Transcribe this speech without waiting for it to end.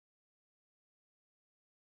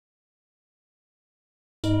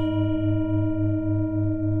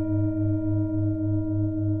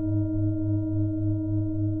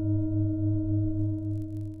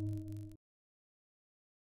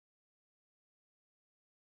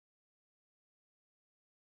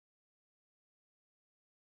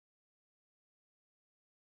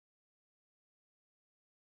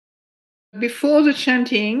Before the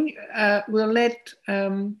chanting, we'll let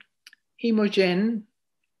Imogen,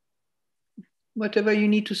 whatever you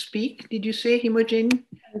need to speak. Did you say, Imogen?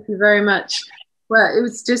 Thank you very much. Well, it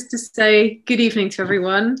was just to say good evening to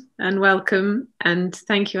everyone and welcome. And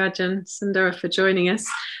thank you, Ajahn Sundara, for joining us.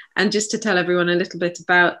 And just to tell everyone a little bit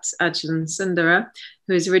about Ajahn Sundara,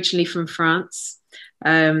 who is originally from France,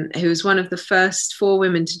 who was one of the first 4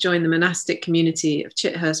 women to join the monastic community of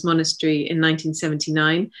Chithurst Monastery in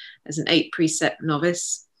 1979 as an 8 precept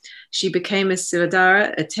novice. She became a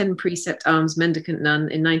Siladhara, a 10 precept alms mendicant nun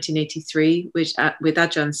in 1983, with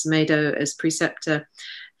Ajahn Sumedho as preceptor.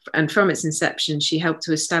 And from its inception, she helped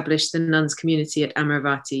to establish the nuns community at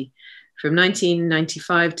Amaravati. From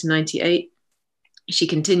 1995 to 98, she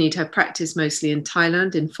continued her practice mostly in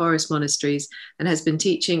Thailand in forest monasteries and has been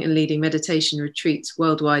teaching and leading meditation retreats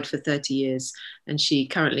worldwide for 30 years. And she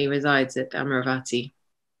currently resides at Amaravati.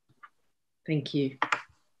 Thank you.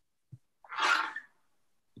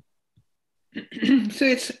 So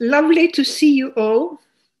it's lovely to see you all.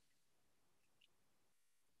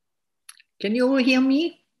 Can you all hear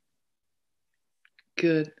me?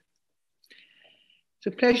 Good. It's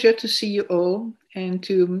a pleasure to see you all and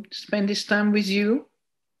to spend this time with you,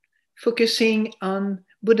 focusing on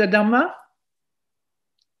Buddha Dhamma.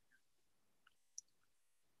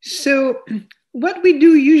 So what we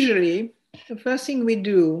do usually, the first thing we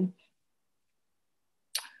do,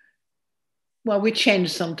 well, we change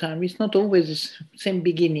sometimes. It's not always the same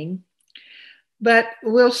beginning. But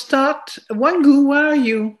we'll start. Wangu, where are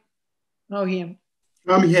you? Oh, here.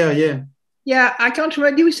 I'm here, yeah. Yeah, I can't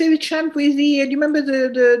remember. Did we say the chant with the, do you remember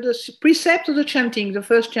the precept or the chanting, the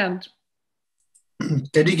first chant?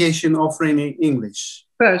 Dedication offering in English.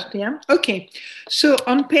 First, yeah. Okay. So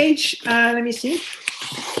on page, let me see.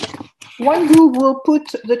 Wangu will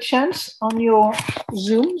put the chants on your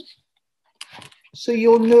Zoom, so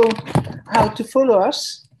you'll know how to follow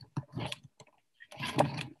us.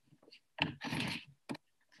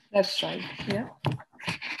 That's right, yeah.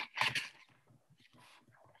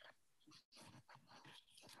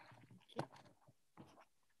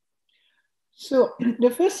 So the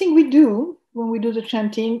first thing we do when we do the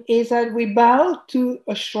chanting is that we bow to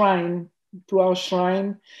a shrine, to our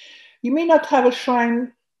shrine. You may not have a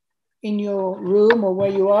shrine in your room or where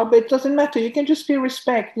you are, but it doesn't matter. You can just pay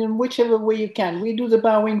respect in whichever way you can. We do the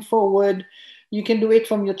bowing forward. You can do it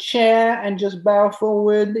from your chair and just bow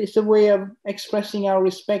forward. It's a way of expressing our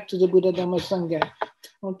respect to the Buddha Dhamma Sangha.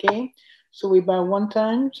 Okay, so we bow 1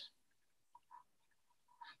 time.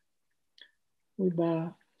 We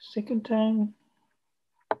bow 2nd time.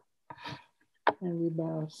 And we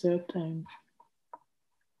bow 3rd time.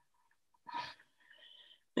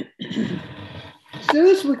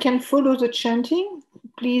 Those who can follow the chanting,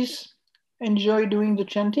 please enjoy doing the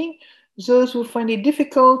chanting. Those who find it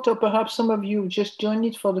difficult, or perhaps some of you just joined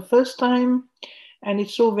it for the first time, and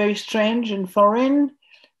it's so very strange and foreign,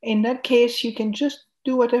 in that case, you can just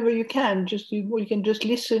do whatever you can. You can just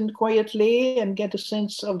listen quietly and get a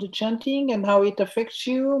sense of the chanting and how it affects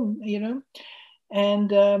you, you know.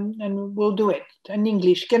 And we'll do it in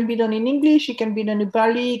English. It can be done in English, it can be done in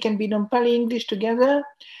Pali, it can be done Pali English together.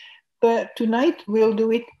 But tonight we'll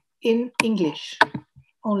do it in English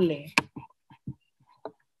only.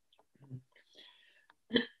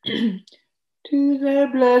 To the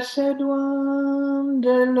Blessed One,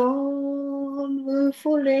 the Lord will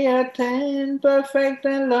fully attain perfect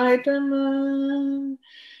enlightenment.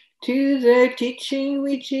 To the teaching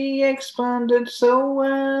which he expounded so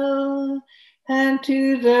well, and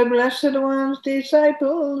to the Blessed One's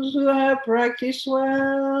disciples who have practiced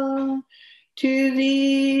well. To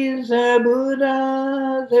these, the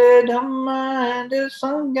Buddha, the Dhamma, and the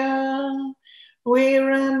Sangha, we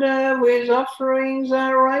render with offerings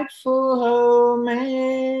a rightful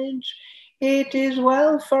homage. It is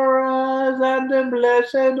well for us that the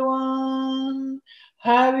Blessed One,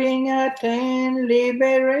 having attained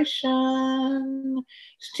liberation,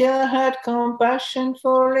 still had compassion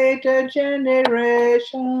for later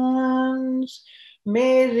generations.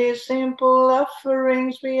 May these simple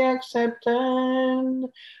offerings be accepted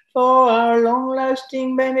for our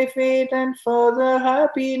long-lasting benefit and for the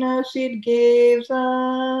happiness it gives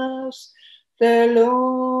us. The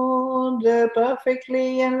Lord, the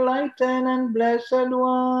perfectly enlightened and blessed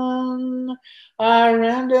One, I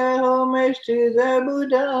render homage to the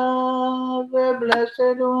Buddha, the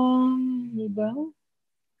blessed One.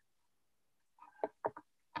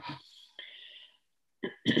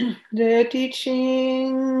 The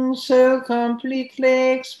teaching so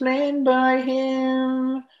completely explained by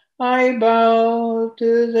him, I bow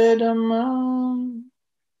to the Dhamma.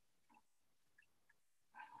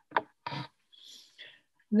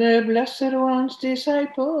 the Blessed One's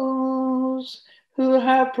disciples who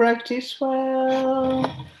have practiced well,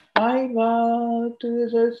 I vow to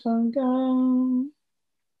the Sangha.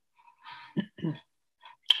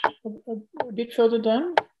 A bit further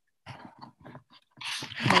down.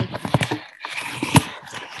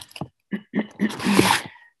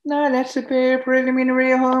 Now let's pay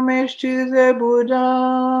preliminary homage to the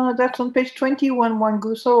Buddha. That's on page 21,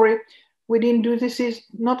 Wangu. Sorry, we didn't do this. Is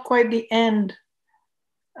not quite the end.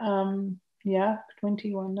 Yeah,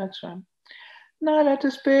 21, that's right. Now let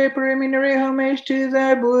us pay preliminary homage to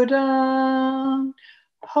the Buddha.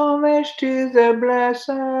 Homage to the blessed,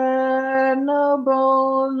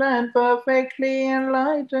 noble, and perfectly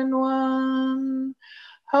enlightened one.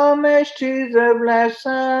 Homage to the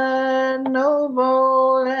blessed,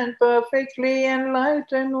 noble, and perfectly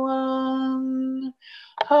enlightened one.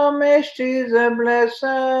 Homage to the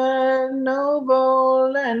blessed,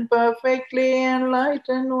 noble, and perfectly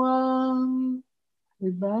enlightened one.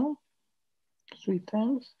 We bow 3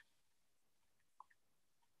 times.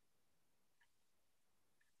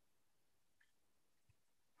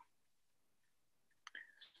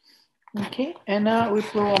 Okay, and now we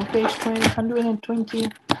flow on page 120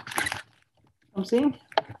 something.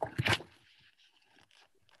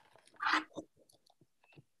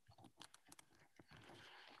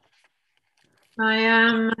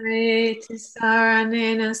 Mayamaiti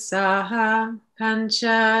saranena saha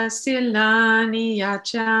pancha silani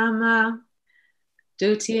yachama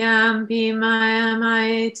dutiyampi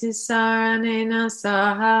mayamaiti saranena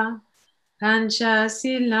saha pancha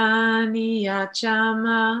silani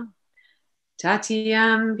yachama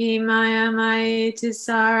tatiyampi mayamaiti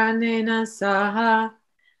saranena saha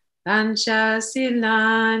pancha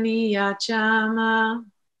silani yachama.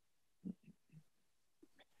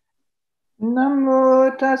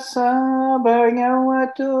 Namo tassa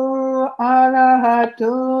bhagavato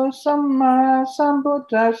arahato samma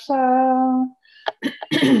sambuddhassa.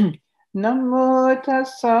 Namo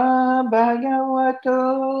tassa bhagavato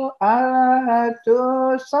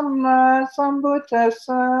arahato samma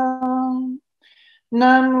sambuddhassa.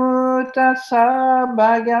 Namo tassa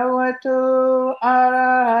bhagavato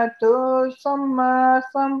arahato samma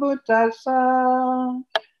sambuddhassa.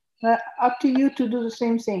 Up to you to do the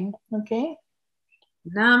same thing, okay?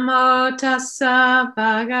 Namo tassa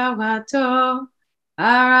bhagavato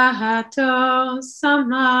arahato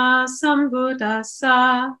samma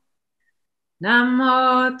sambuddhassa.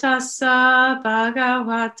 Namo tassa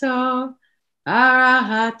bhagavato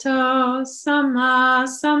arahato samma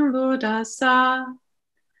sambuddhassa.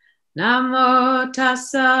 Namo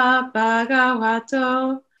tassa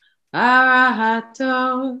bhagavato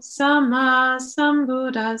arahato samma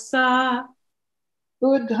sambuddhassa.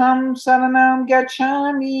 Buddham saranam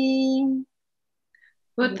gacchami.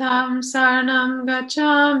 Buddham saranam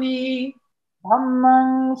gacchami.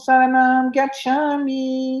 Dhammam saranam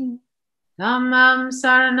gacchami. Dhammam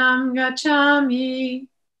saranam gacchami.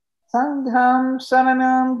 Sangham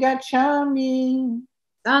saranam gacchami.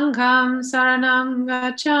 Sangham saranam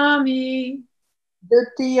gacchami.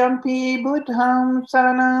 Dutiyampi buddham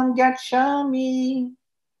saranam gacchami.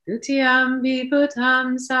 Dutiyampi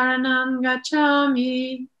buddham saranam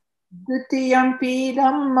gacchami. Dutiyampi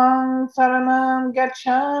dhammam saranam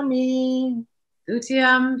gacchami.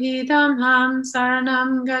 Dutiyampi dhammam saranam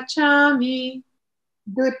gacchami.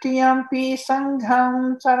 Dutiyampi sangham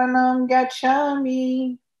saranam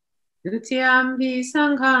gacchami. Dutiyampi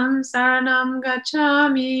sangham saranam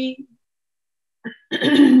gacchami.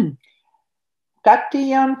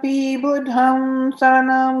 Tatiyampi buddham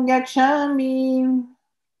saranam gacchami.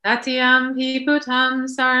 Tatiyampi buddham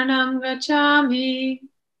saranam gacchami.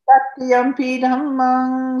 Tatiyampi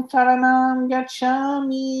dhammam saranam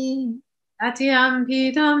gacchami. Tatiyampi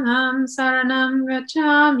dhammam saranam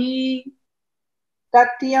gacchami.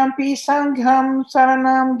 Tatiyampi sangham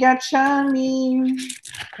saranam gacchami.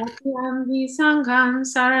 Tatiyampi sangham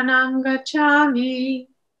saranam gacchami.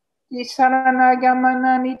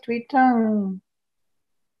 Saranagamana twitam.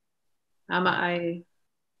 Amai.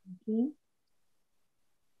 Okay.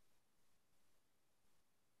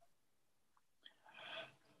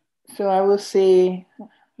 So I will say,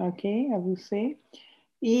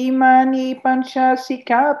 Imani pancha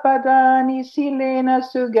sikapadani silena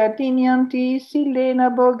sugatinyanti silena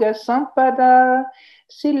boga sampada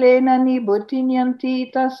silena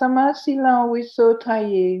nibotinyanti tasama silan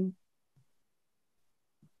visotaye.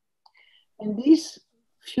 And these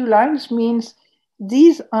few lines means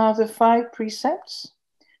these are the 5 precepts.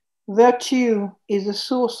 Virtue is a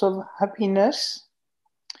source of happiness.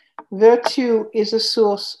 Virtue is a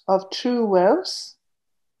source of true wealth.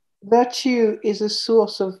 Virtue is a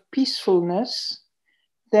source of peacefulness.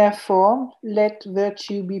 Therefore, let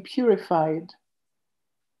virtue be purified.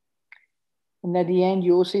 And at the end,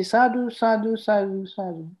 you all say sadhu, sadhu, sadhu,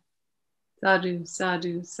 sadhu. Sadhu,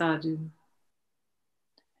 sadhu, sadhu.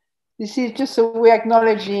 This is just a way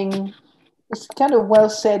acknowledging, it's kind of well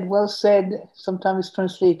said, sometimes it's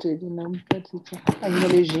translated, but it's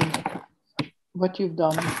acknowledging what you've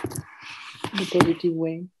done in a positive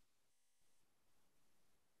way.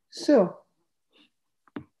 So,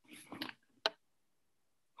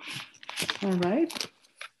 all right.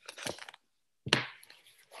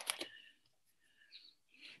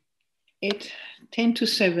 It's 10 to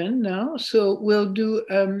 7 now. So we'll do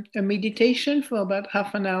a meditation for about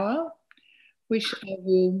half an hour, which I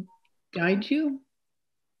will guide you.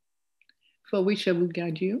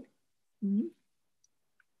 Mm-hmm.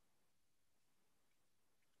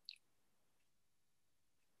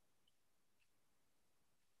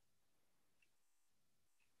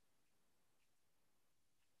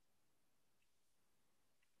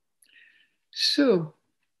 So,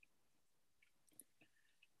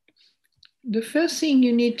 the first thing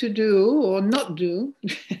you need to do or not do,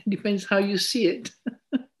 depends how you see it.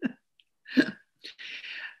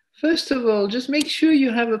 First of all, just make sure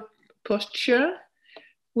you have a posture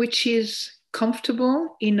which is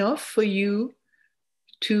comfortable enough for you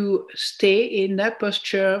to stay in that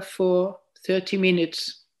posture for 30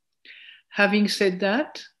 minutes. Having said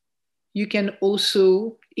that, you can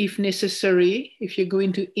also, if necessary, if you're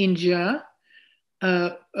going to injure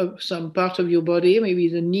some part of your body, maybe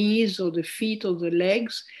the knees or the feet or the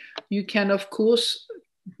legs, you can, of course,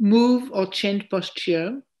 move or change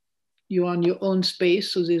posture. You're on your own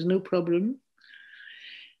space, so there's no problem.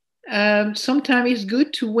 Sometimes it's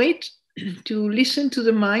good to wait to listen to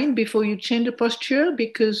the mind before you change the posture,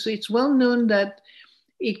 because it's well known that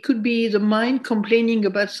it could be the mind complaining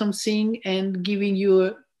about something and giving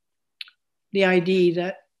you the idea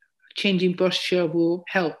that changing posture will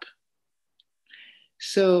help.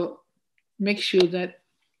 So make sure that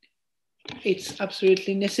it's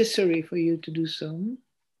absolutely necessary for you to do so.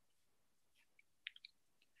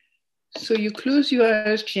 So you close your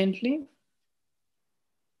eyes gently.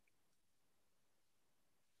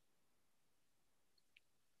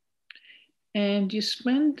 And you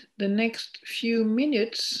spend the next few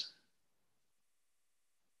minutes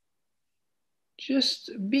just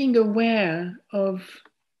being aware of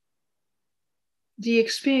the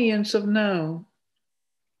experience of now.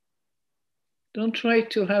 Don't try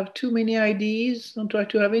to have too many ideas. Don't try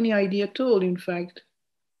to have any idea at all, in fact.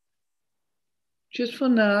 Just for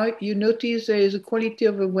now, you notice there is a quality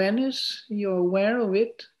of awareness. You're aware of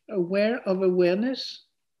it, aware of awareness.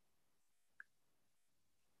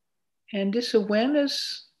 And this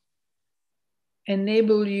awareness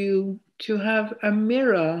enables you to have a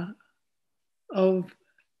mirror of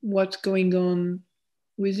what's going on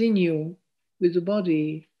within you, with the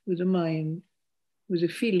body, with the mind, with the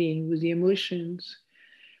feeling, with the emotions.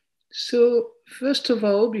 So first of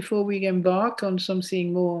all, before we embark on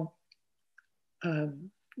something more,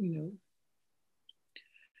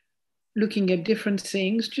 looking at different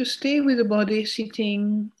things, just stay with the body,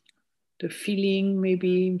 sitting, the feeling,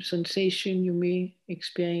 maybe sensation you may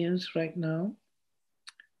experience right now,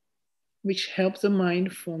 which help the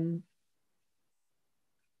mind from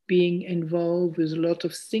being involved with a lot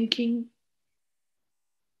of thinking.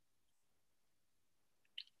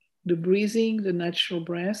 The breathing, the natural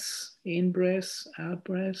breath, in breath, out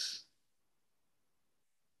breath.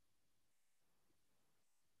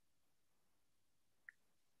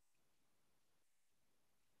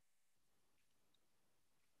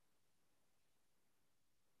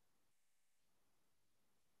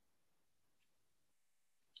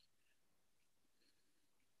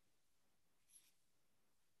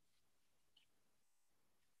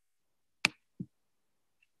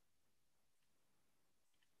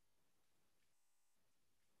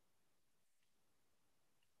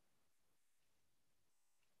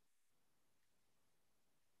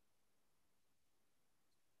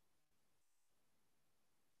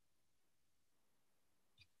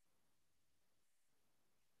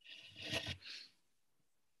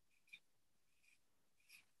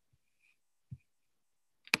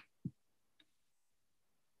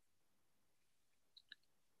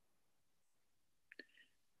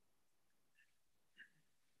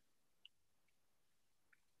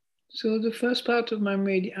 So the first part of our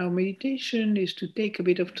meditation is to take a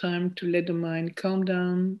bit of time to let the mind calm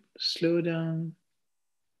down, slow down,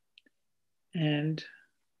 and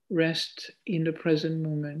rest in the present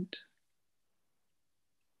moment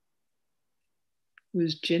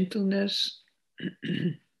with gentleness.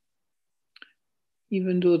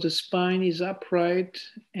 Even though the spine is upright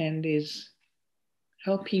and is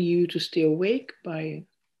helping you to stay awake by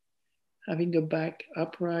having the back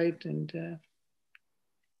upright and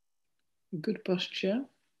good posture.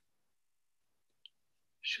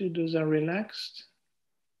 Shoulders are relaxed.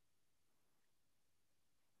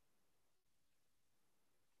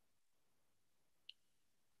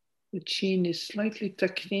 The chin is slightly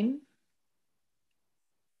tucked in.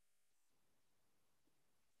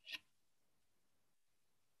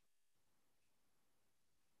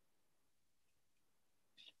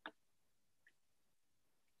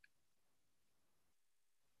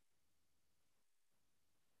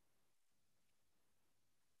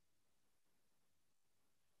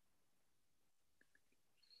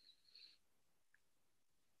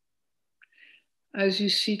 As you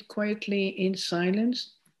sit quietly in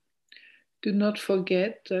silence, do not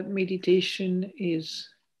forget that meditation is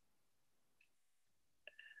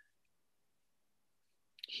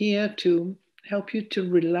here to help you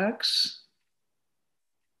to relax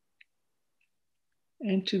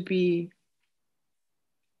and to be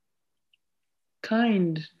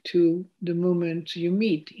kind to the moment you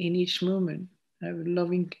meet in each moment. Have a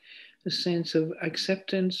loving a sense of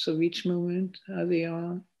acceptance of each moment, how they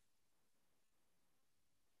are.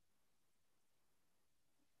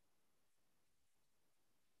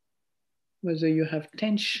 Whether you have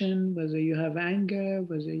tension, whether you have anger,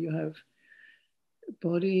 whether you have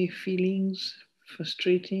body feelings,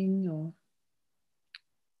 frustrating, or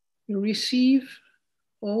you receive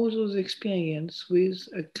all those experiences with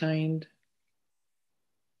a kind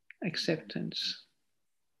acceptance.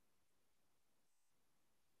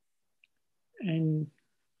 And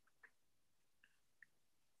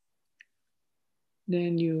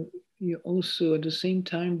then you also at the same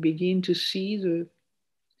time begin to see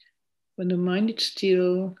when the mind is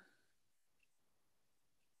still,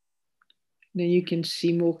 then you can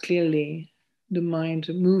see more clearly the mind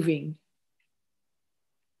moving.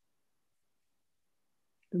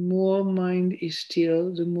 The more mind is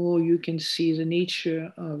still, the more you can see the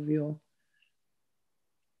nature of your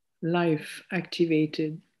life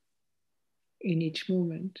activated in each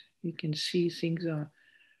moment. You can see things are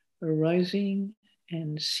arising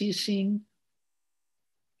and ceasing,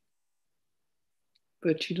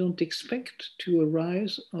 but you don't expect to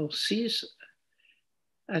arise or cease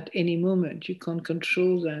at any moment. You can't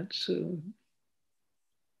control that. So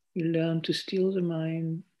you learn to still the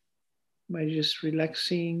mind by just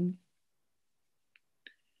relaxing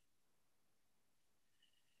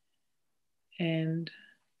and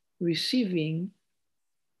receiving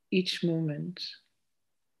each moment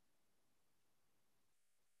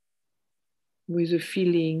with a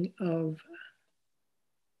feeling of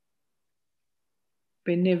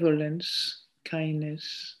benevolence,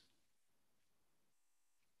 kindness.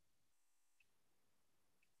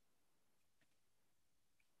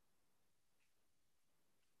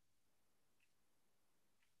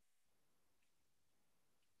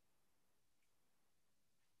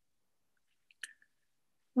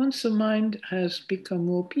 Once the mind has become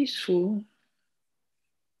more peaceful,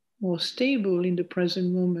 more stable in the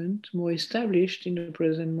present moment, more established in the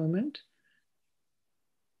present moment,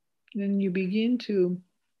 then you begin to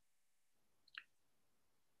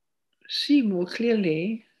see more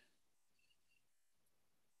clearly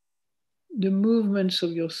the movements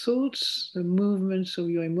of your thoughts, the movements of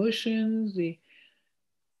your emotions, the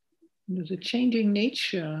changing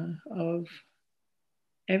nature of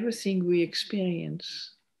everything we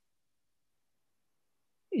experience.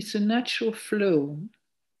 It's a natural flow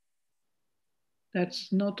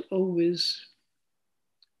that's not always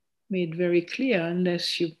made very clear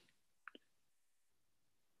unless you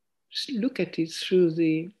look at it through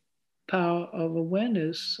the power of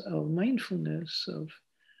awareness, of mindfulness, of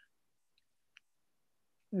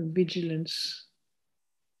vigilance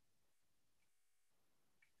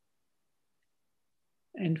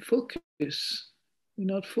and focus. We're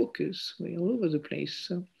not focused, we're all over the place.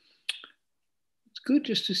 So it's good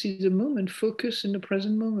just to see the moment, focus in the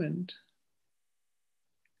present moment.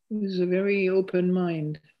 With a very open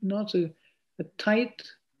mind, not a tight,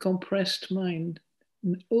 compressed mind,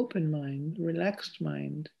 an open mind, relaxed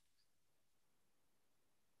mind.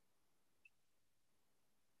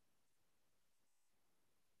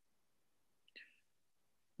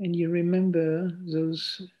 And you remember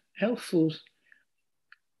those helpful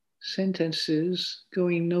sentences,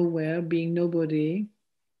 going nowhere, being nobody.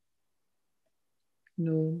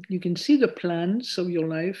 No, you can see the plans of your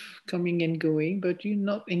life coming and going, but you're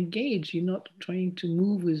not engaged. You're not trying to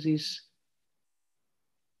move with these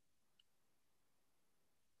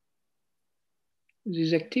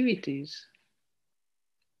activities.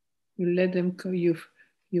 You let them go. You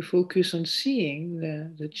you focus on seeing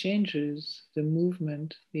the changes, the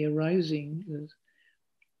movement, the arising,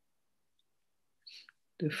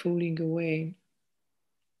 the falling away.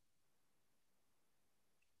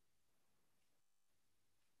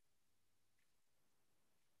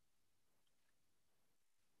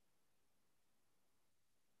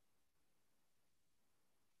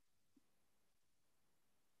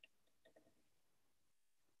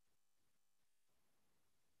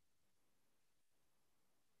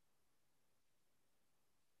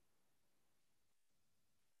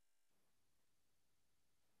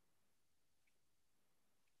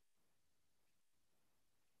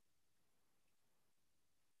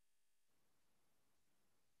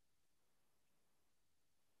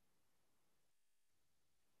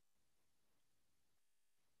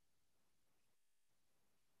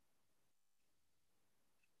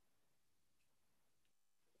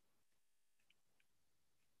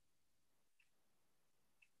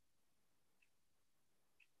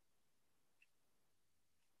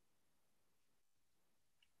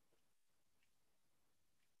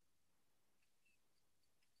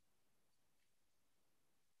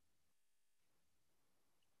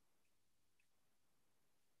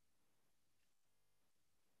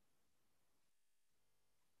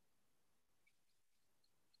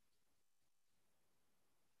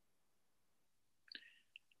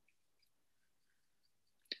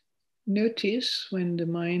 Notice when the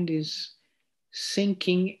mind is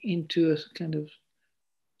sinking into a kind of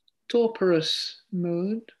torporous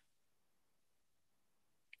mode,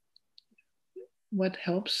 what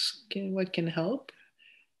helps, what can help.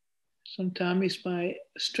 Sometimes is by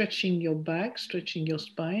stretching your back, stretching your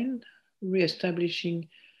spine, re-establishing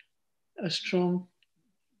a strong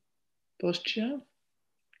posture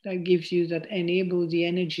that gives you, that enable the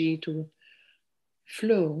energy to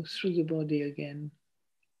flow through the body again.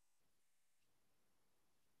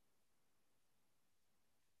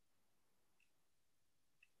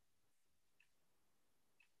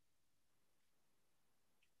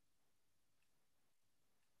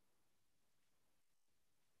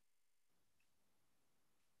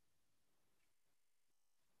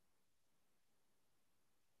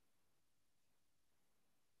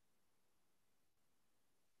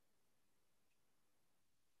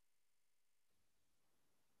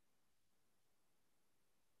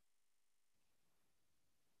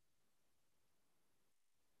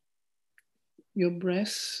 Your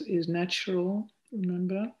breath is natural,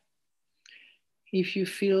 remember. If you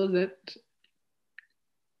feel that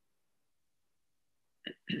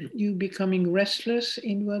you becoming restless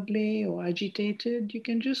inwardly or agitated, you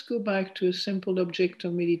can just go back to a simple object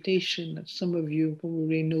of meditation that some of you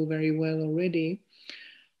probably know very well already,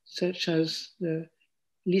 such as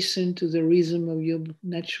listen to the rhythm of your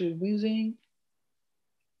natural breathing,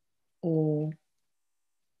 or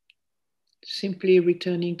simply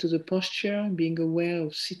returning to the posture, being aware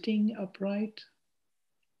of sitting upright.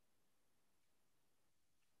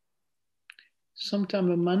 Sometimes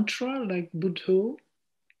a mantra like Buddho,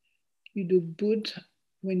 you do Bud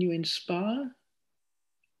when you inspire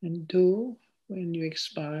and Do when you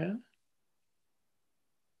expire.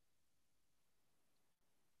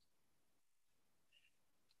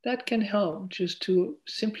 That can help just to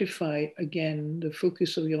simplify again the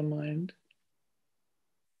focus of your mind.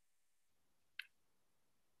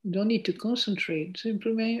 You don't need to concentrate.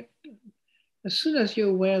 Simply, as soon as you're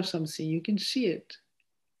aware of something, you can see it.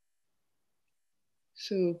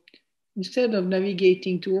 So instead of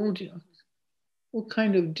navigating to all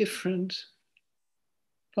kind of different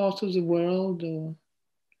parts of the world or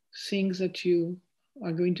things that you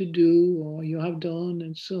are going to do or you have done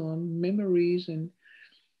and so on, memories, and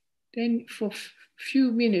then for a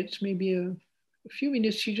few minutes, maybe a few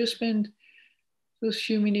minutes, you just spend those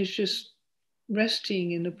few minutes just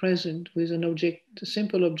resting in the present with an object, a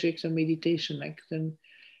simple object of meditation, like the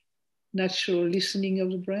natural listening of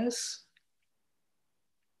the breath,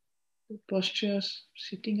 the postures,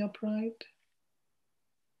 sitting upright,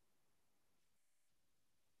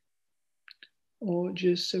 or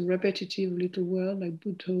just a repetitive little word like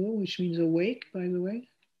Buddho, which means awake, by the way.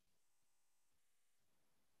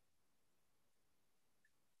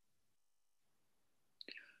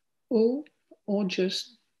 Or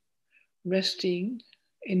just resting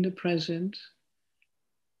in the present,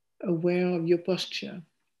 aware of your posture,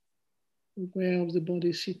 aware of the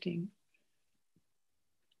body sitting.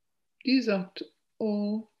 These are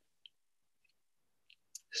all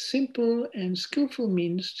simple and skillful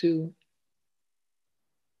means to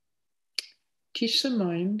teach the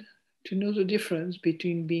mind to know the difference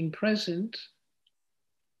between being present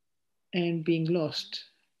and being lost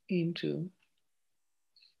into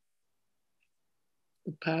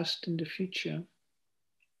the past and the future.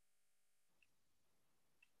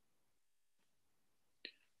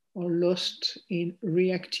 Or lost in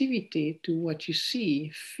reactivity to what you see,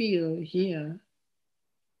 feel, hear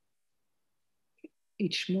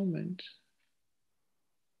each moment.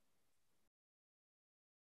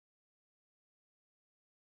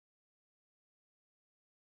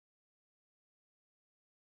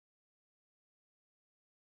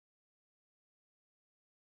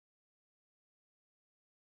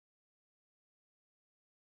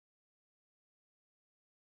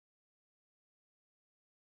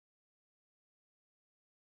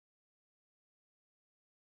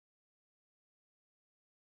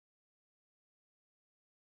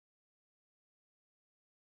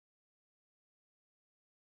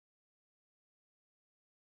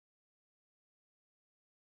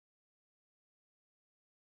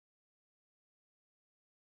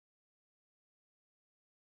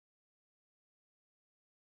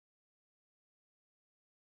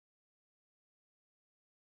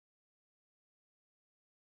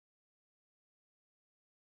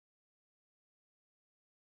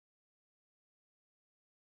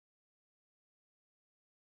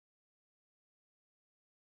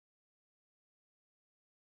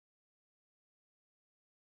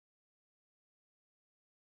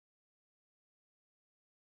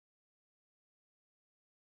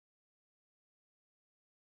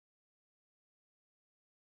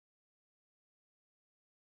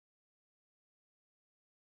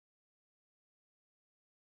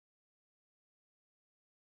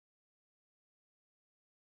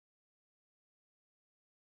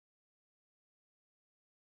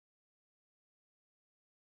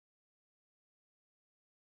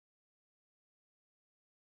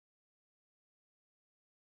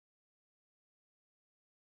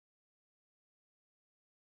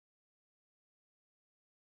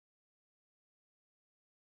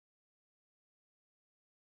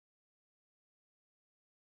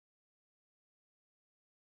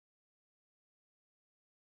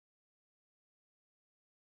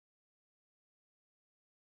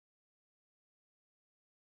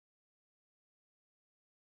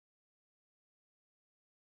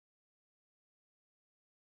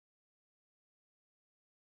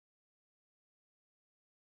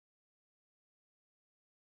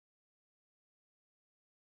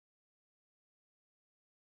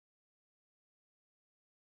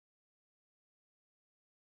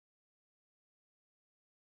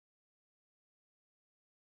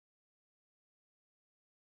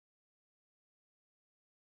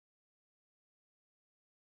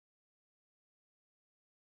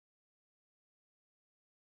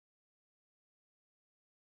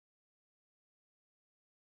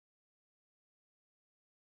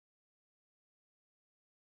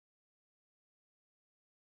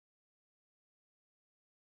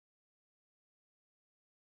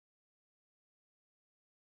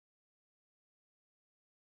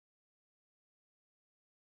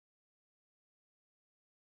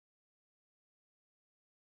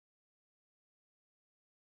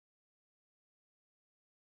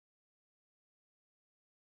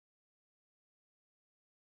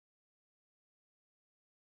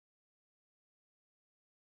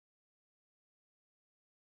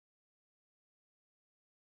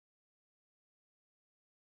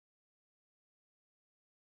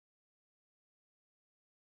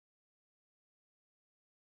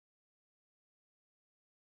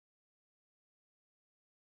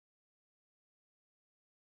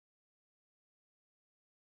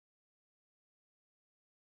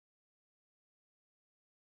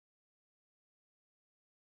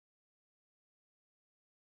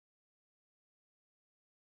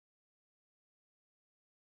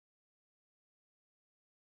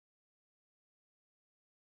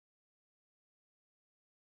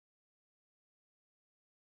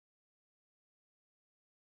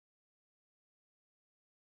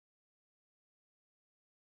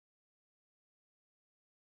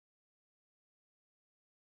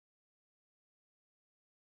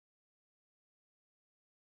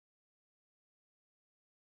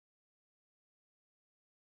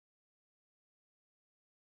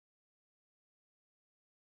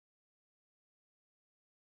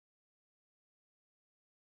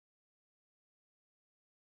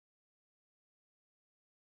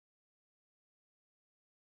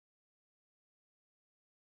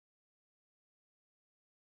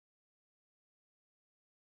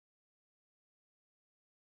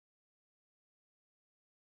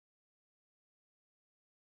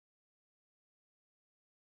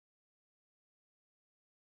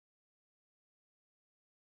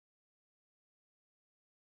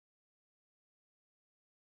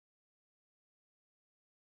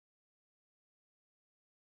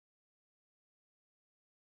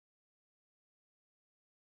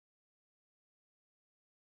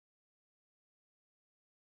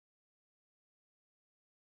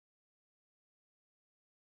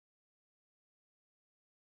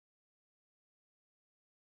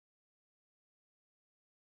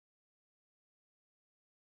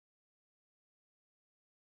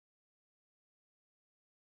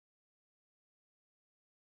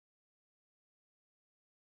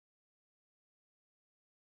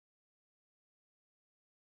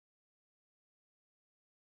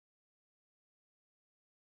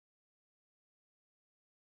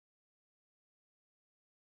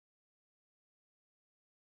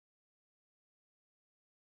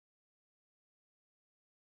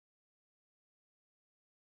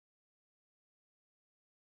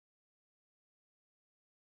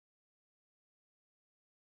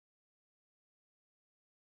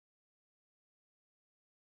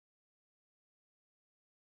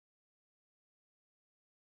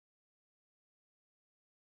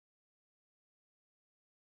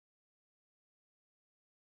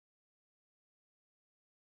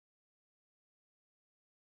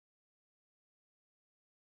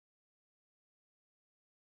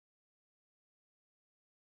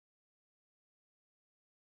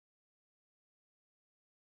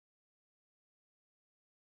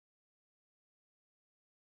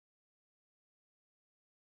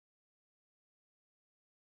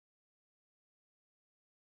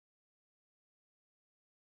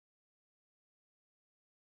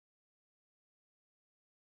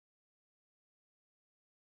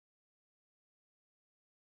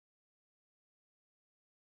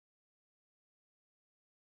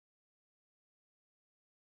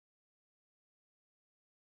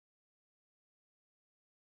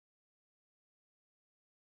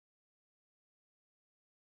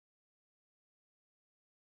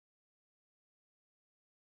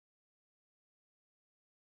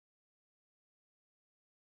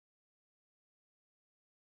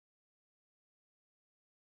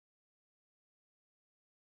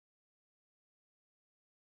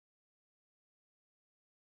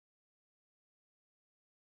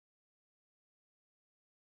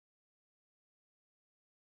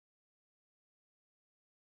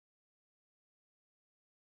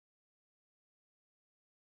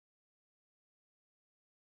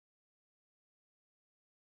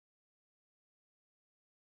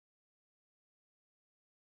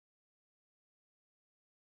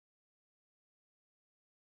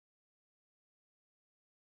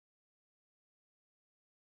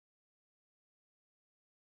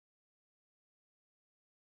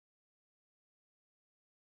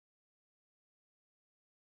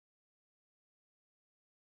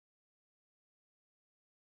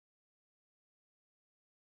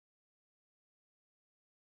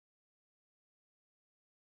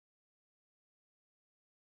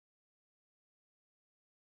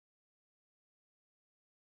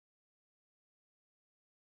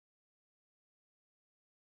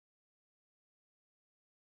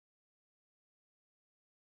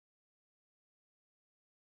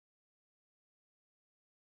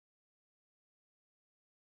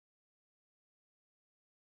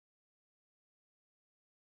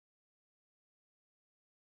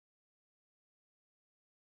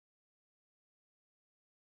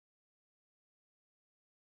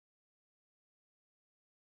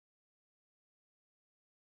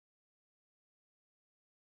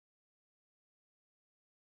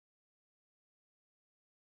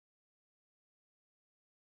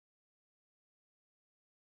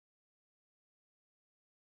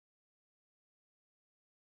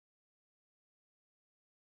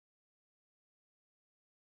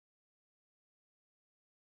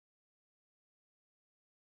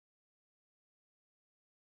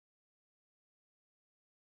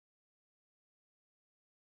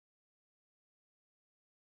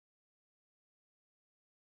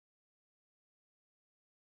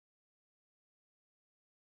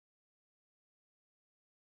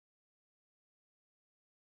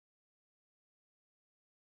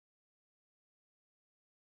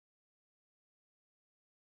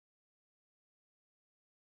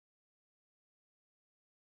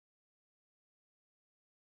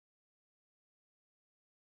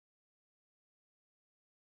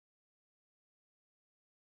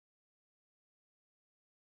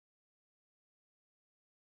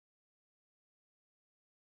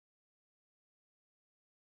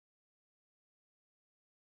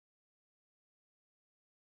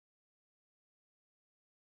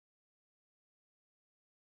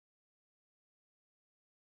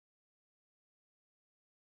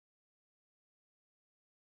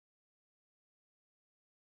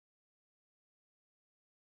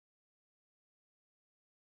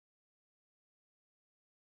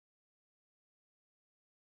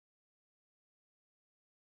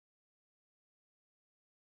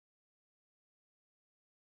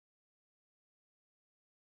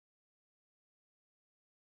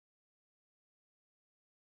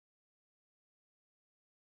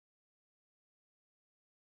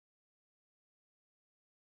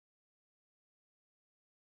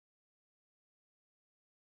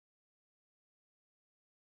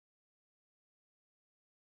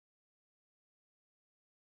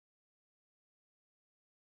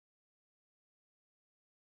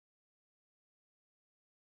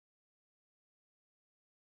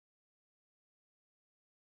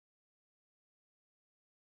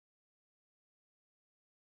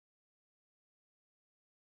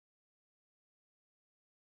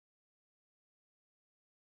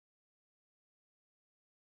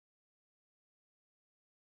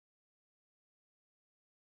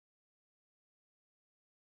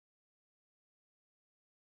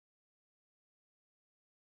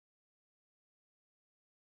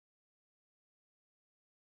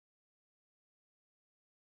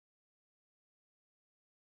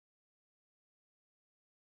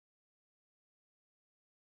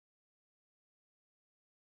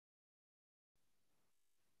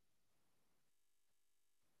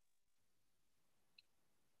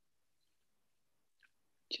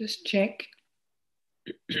 Just check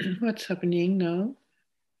what's happening now.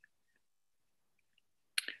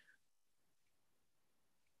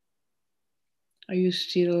 Are you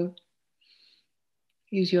still,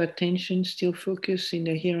 is your attention still focused in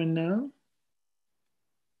the here and now?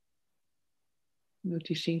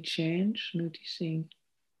 Noticing change, noticing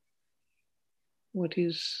what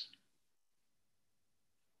is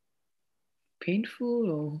painful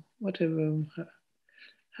or whatever,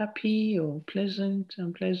 happy or pleasant,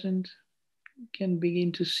 unpleasant. You can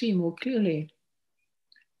begin to see more clearly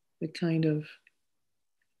the kind of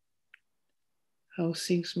how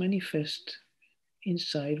things manifest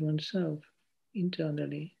inside oneself,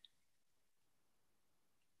 internally.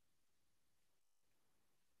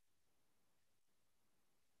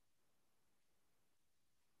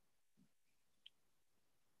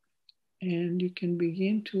 And you can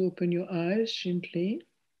begin to open your eyes gently.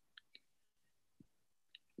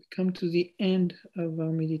 Come to the end of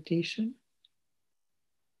our meditation.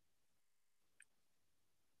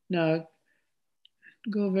 Now,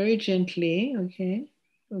 go very gently, okay?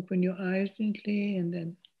 Open your eyes gently and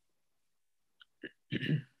then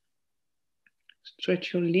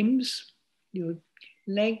stretch your limbs, your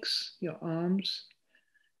legs, your arms.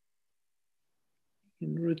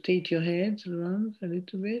 And rotate your head around a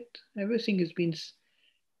little bit. Everything has been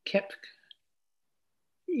kept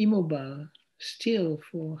immobile, still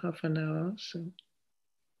for half an hour.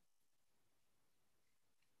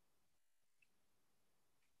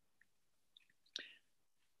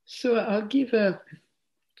 So I'll give a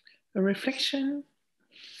reflection,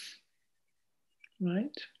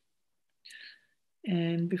 right?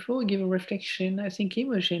 And before we give a reflection, I think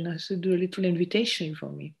Imogen has to do a little invitation for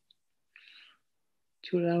me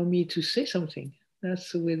to allow me to say something.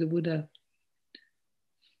 That's the way the Buddha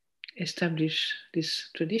established this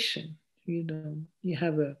tradition. You know, you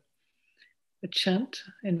have a chant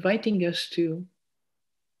inviting us to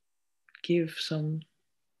give some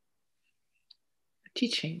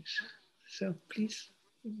teachings. So please.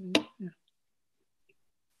 Yeah.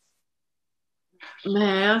 May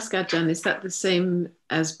I ask, Ajahn, is that the same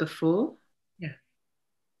as before? Yeah.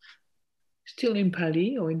 Still in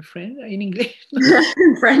Pali or in French, in English?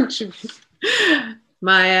 In French.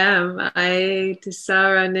 Mayam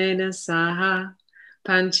Saranena Saha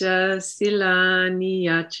Pancha Silani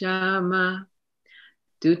Yachama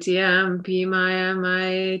Dutiyam Mayam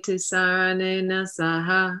Saranena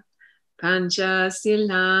Saha Pancha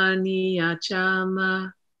Silani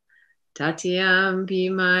Yachama Tatyam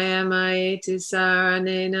Mayam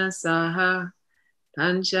Saranena Saha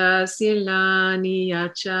Pancha Silani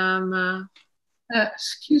Yachama.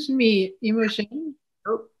 Excuse me, Imogen.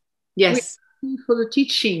 Oh, yes. For the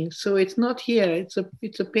teaching, so it's not here. It's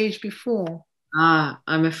a page before.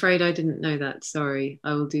 I'm afraid I didn't know that. Sorry,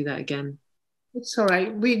 I will do that again. It's all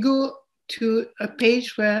right. We go to a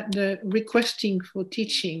page where the requesting for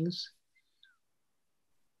teachings.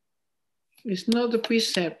 It's not the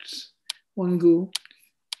precepts, Wangu.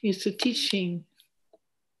 It's the teaching.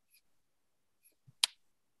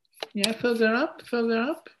 Yeah, further up, further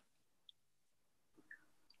up.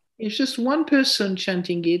 It's just one person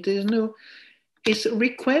chanting it. There's no, it's a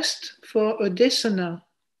request for a desana.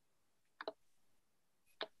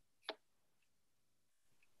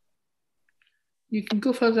 You can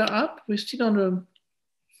go further up. We're still on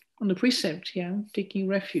the precept, yeah, taking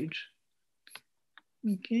refuge.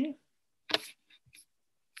 Okay.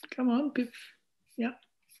 Come on, yeah.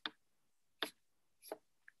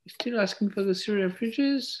 Still asking for the three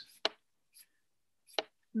refuges.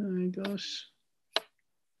 Oh my gosh.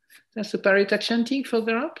 That's the Parita chanting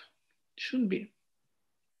further up? Should be.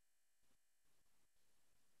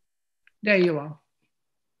 There you are.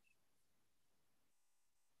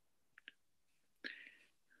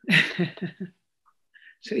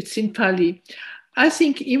 So it's in Pali. I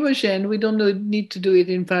think Imogen, we don't need to do it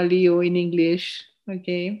in Pali or in English.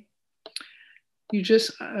 Okay. You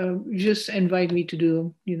just invite me to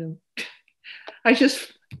do, you know. I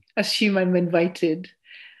just assume I'm invited.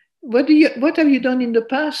 What have you done in the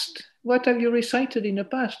past? What have you recited in the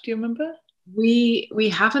past? Do you remember? We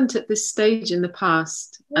haven't at this stage in the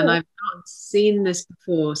past, and I've not seen this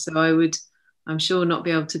before, so I'm sure not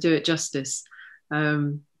be able to do it justice.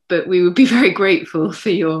 But we would be very grateful for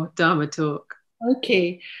your Dharma talk.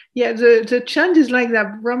 Okay. Yeah, the chant is like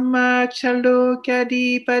that. Brahma Chalo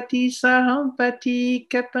Kadi Pati Saham Pati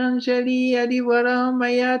Katanjali Adivara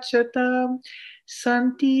Maya Chata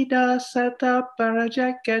Santida Sata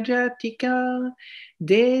Parajakajatika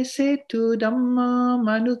Dese tu Dhamma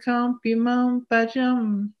Manukam Pimam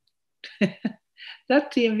Pajam.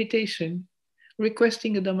 That's the invitation,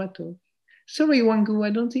 requesting a Dhamma talk. Sorry, Wangu, I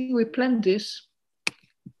don't think we planned this.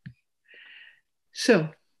 So,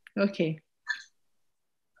 okay.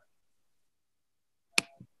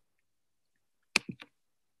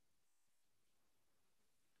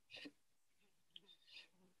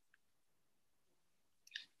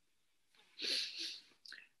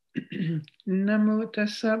 Namo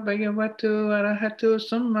tassa bhagavato arahato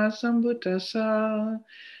samma sambuddhassa.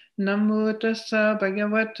 Namo tassa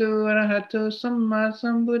bhagavato arahato samma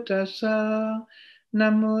sambuddhassa.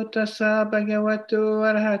 Namo tassa bhagavato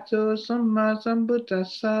arahato samma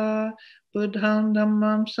sambuddhassa. Buddham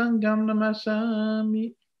dhammam sangham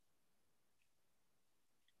namasami.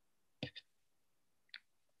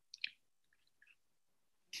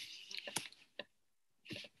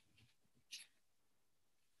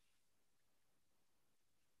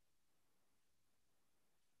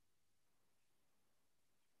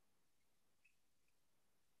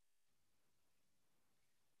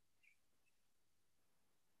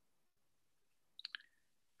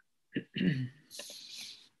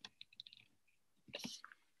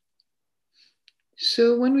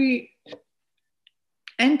 So when we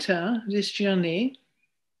enter this journey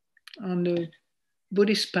on the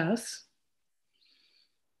Buddhist path,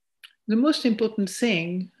 the most important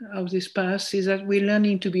thing of this path is that we're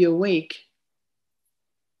learning to be awake,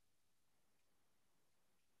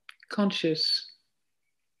 conscious,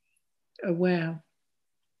 aware.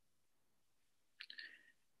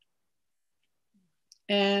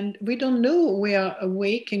 And we don't know we are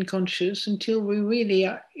awake and conscious until we really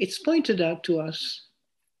are, it's pointed out to us.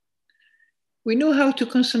 We know how to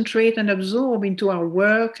concentrate and absorb into our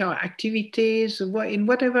work, our activities. In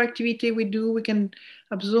whatever activity we do, we can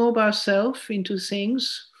absorb ourselves into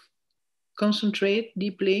things, concentrate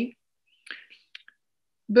deeply.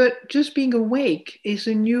 But just being awake is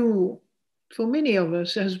a new, for many of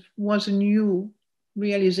us, was a new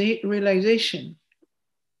realization.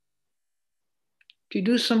 To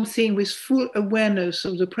do something with full awareness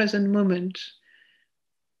of the present moment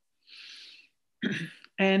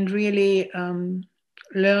and really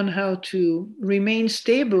learn how to remain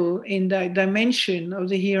stable in that dimension of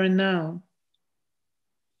the here and now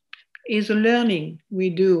is a learning we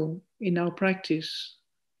do in our practice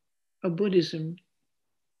of Buddhism.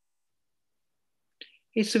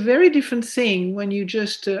 It's a very different thing when you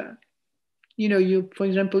just, you, for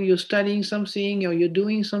example, you're studying something or you're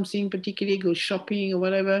doing something, particularly go shopping or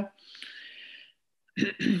whatever.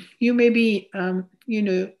 You may be,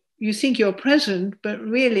 you think you're present, but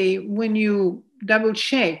really when you double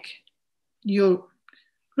check, you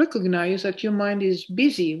recognize that your mind is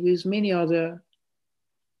busy with many other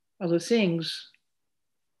things.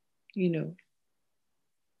 You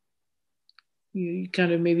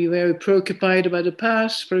kind of maybe very preoccupied about the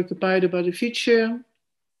past, preoccupied about the future.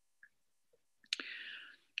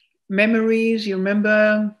 Memories, you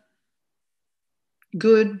remember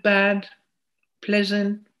good, bad,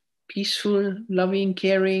 pleasant, peaceful, loving,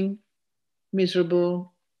 caring,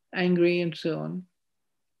 miserable, angry, and so on.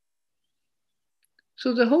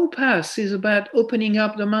 So the whole path is about opening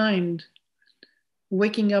up the mind,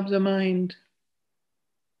 waking up the mind,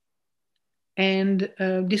 and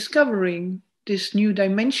discovering this new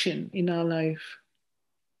dimension in our life,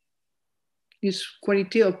 this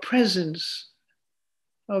quality of presence,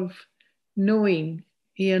 of knowing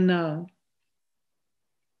here now.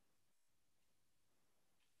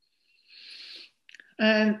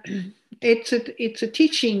 And it's a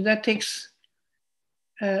teaching that takes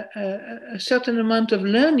a certain amount of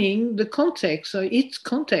learning the context, or its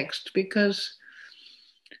context, because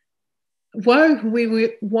why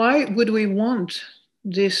would we want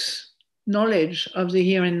this knowledge of the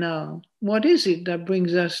here and now? What is it that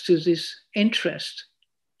brings us to this interest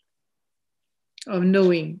of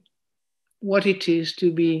knowing what it is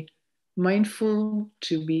to be mindful,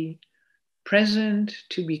 to be present,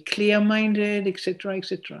 to be clear-minded, etc.,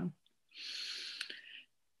 etc.?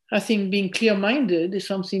 I think being clear-minded is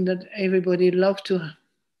something that everybody loves to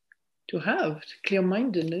have,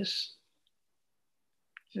 clear-mindedness.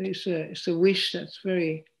 It's a wish that's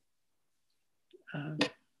very,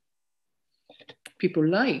 people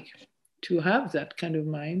like to have that kind of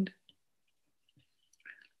mind.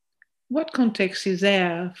 What context is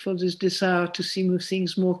there for this desire to see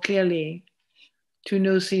things more clearly, to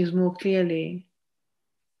know things more clearly?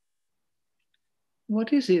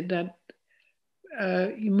 What is it that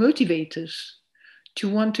motivates us to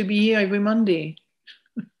want to be here every Monday?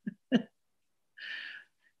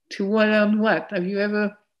 To learn what? Have you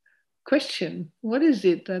ever questioned what is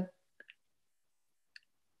it that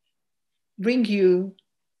brings you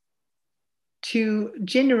to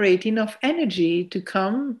generate enough energy to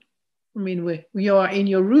come? I mean, you are in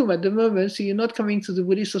your room at the moment, so you're not coming to the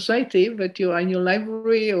Buddhist Society, but you're in your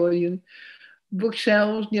library or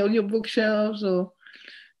bookshelves, your bookshelves, or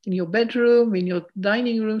in your bedroom, in your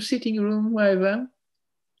dining room, sitting room, wherever,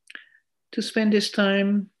 to spend this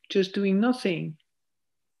time just doing nothing,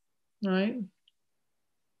 right?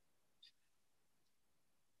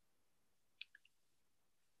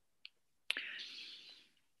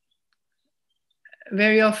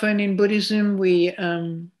 Very often in Buddhism, we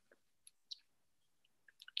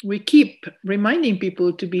keep reminding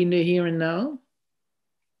people to be in the here and now,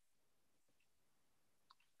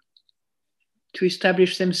 to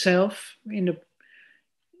establish themselves in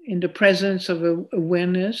the presence of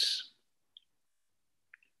awareness,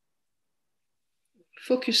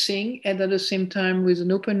 focusing, and at the same time with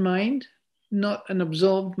an open mind, not an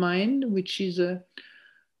absorbed mind, which is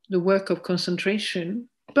the work of concentration.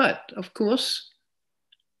 But of course,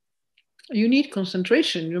 you need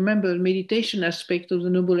concentration. Remember, the meditation aspect of the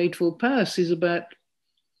Noble Eightfold Path is about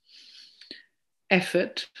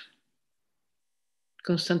effort,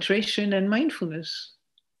 concentration, and mindfulness.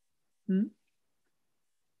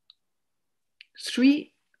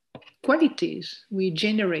 Three qualities we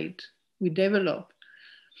generate, we develop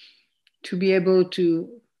to be able to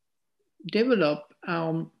develop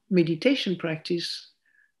our meditation practice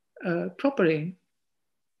properly.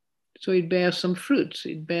 So it bears some fruits,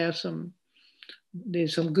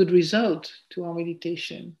 there's some good result to our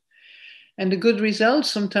meditation. And the good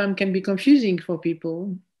results sometimes can be confusing for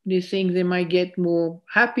people. They think they might get more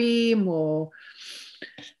happy,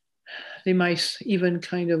 they might even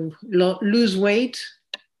kind of lose weight.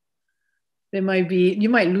 You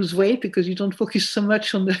might lose weight because you don't focus so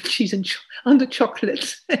much on the cheese and on the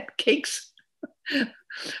chocolates and cakes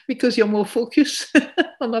because you're more focused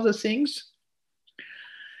on other things.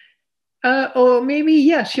 Or maybe,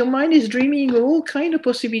 yes, your mind is dreaming of all kind of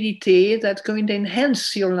possibility that's going to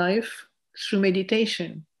enhance your life through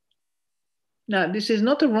meditation. Now, this is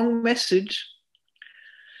not a wrong message,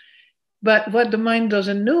 but what the mind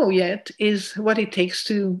doesn't know yet is what it takes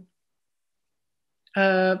to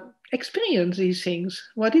experience these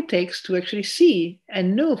things, what it takes to actually see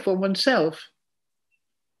and know for oneself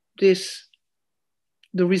the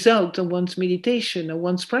result of one's meditation or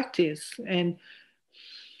one's practice, and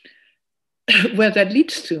where that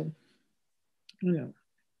leads to.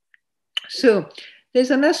 So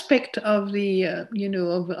there's an aspect of the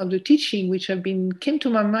of the teaching which came to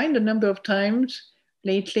my mind a number of times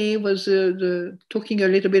lately, was the talking a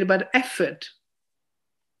little bit about effort.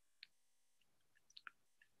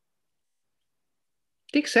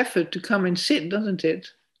 It takes effort to come and sit, doesn't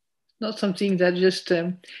it? Not something that just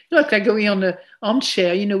not like going on an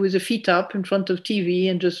armchair, with the feet up in front of TV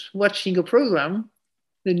and just watching a program,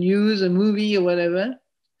 the news, a movie, or whatever.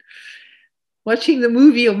 Watching the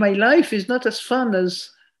movie of my life is not as fun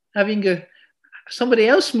as having somebody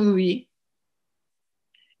else's movie.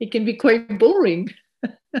 It can be quite boring.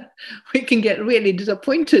 We can get really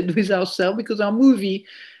disappointed with ourselves because our movie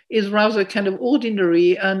is rather kind of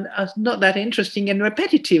ordinary and not that interesting and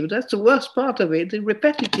repetitive. That's the worst part of it. It's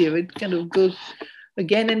repetitive. It kind of goes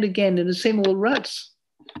again and again in the same old ruts.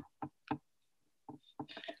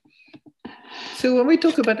 So when we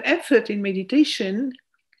talk about effort in meditation,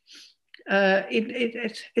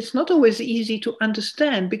 it's not always easy to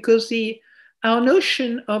understand, because our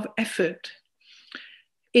notion of effort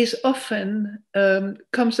is often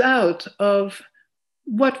comes out of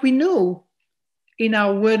what we know in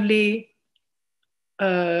our worldly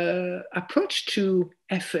approach to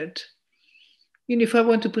effort. If I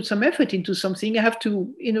want to put some effort into something, I have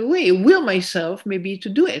to, in a way, will myself maybe to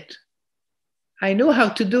do it. I know how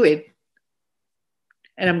to do it,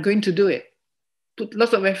 and I'm going to do it. Put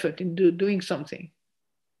lots of effort into doing something.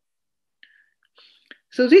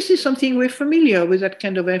 So this is something we're familiar with, that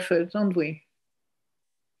kind of effort, aren't we?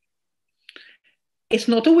 It's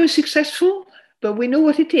not always successful, but we know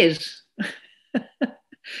what it is.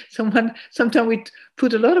 Sometimes we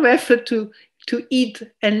put a lot of effort to eat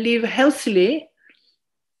and live healthily.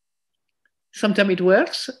 Sometimes it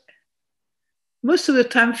works. Most of the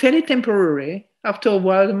time, fairly temporary. After a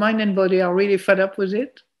while, the mind and body are really fed up with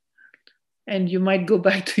it, and you might go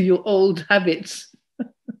back to your old habits.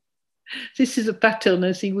 This is a pattern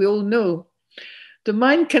I think we all know. The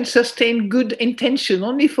mind can sustain good intention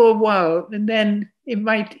only for a while, and then it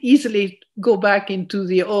might easily go back into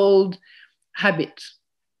the old habits.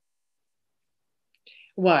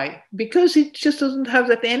 Why? Because it just doesn't have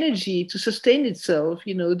that energy to sustain itself.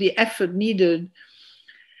 The effort needed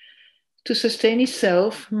to sustain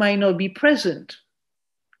itself might not be present.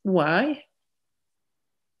 Why?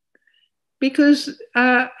 Because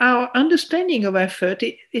our understanding of effort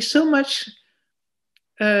is so much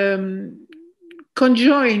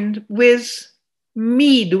conjoined with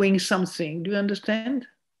me doing something. Do you understand?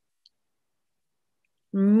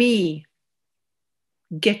 Me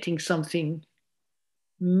getting something.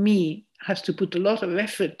 Me has to put a lot of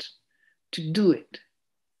effort to do it.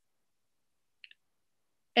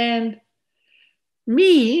 And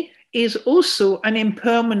me is also an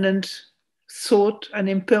impermanent thought, an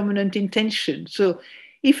impermanent intention. So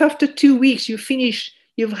if after 2 weeks you finish,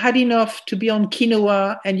 you've had enough to be on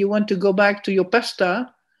quinoa and you want to go back to your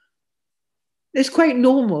pasta, it's quite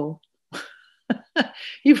normal.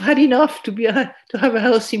 You've had enough to have a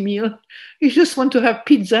healthy meal. You just want to have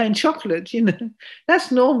pizza and chocolate,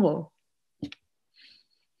 That's normal.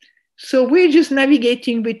 So we're just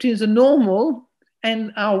navigating between the normal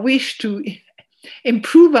and our wish to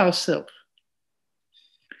improve ourselves.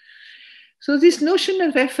 So this notion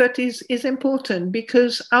of effort is important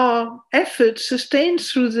because our effort sustained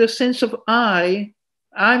through the sense of I'm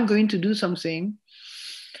going to do something,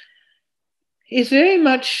 is very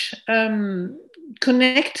much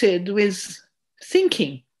connected with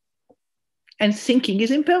thinking. And thinking is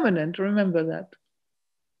impermanent, remember that.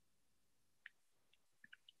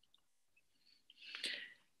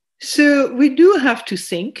 So we do have to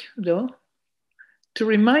think, though, to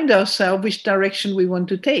remind ourselves which direction we want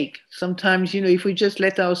to take. Sometimes, if we just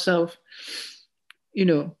let ourselves,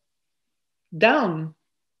 down,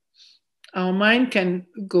 our mind can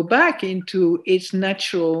go back into its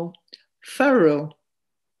natural furrow,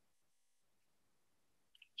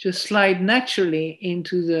 just slide naturally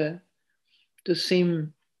into the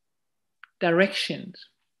same directions.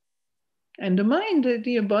 And the mind,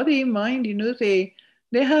 the body, mind,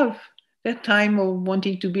 they have that time of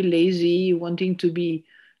wanting to be lazy, wanting to be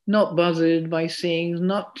not bothered by things,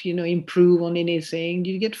 not, improve on anything.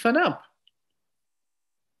 You get fed up.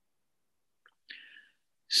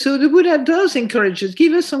 So the Buddha does encourage us,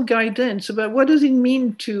 give us some guidance about what does it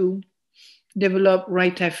mean to develop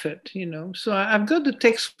right effort, So I've got the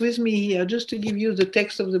text with me here just to give you the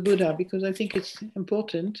text of the Buddha because I think it's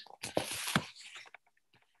important.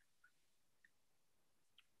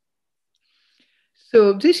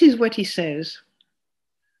 So this is what he says.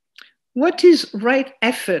 What is right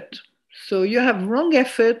effort? So you have wrong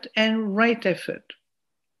effort and right effort.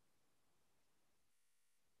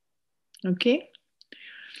 Okay?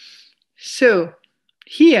 So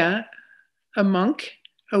here, a monk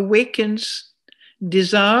awakens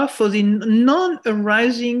desire for the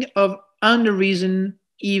non-arising of unreasoned,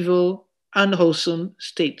 evil, unwholesome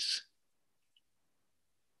states.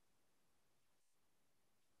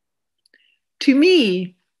 To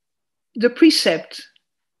me, the precept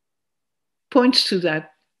points to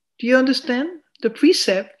that. Do you understand? The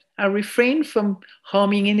precept, I refrain from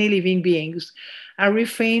harming any living beings. I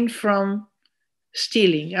refrain from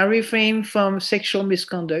stealing. I refrain from sexual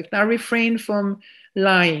misconduct. I refrain from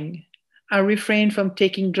lying. I refrain from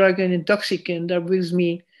taking drug and intoxicant that brings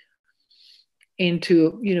me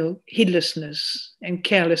into, heedlessness and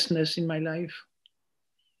carelessness in my life.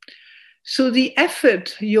 So the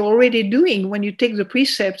effort you're already doing when you take the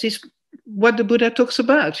precepts is what the Buddha talks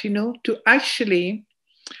about, to actually,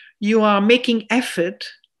 you are making effort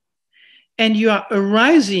and you are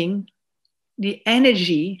arising the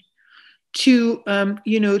energy to,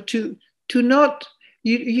 to not,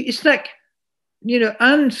 it's like,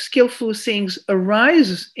 unskillful things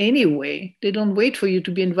arise anyway. They don't wait for you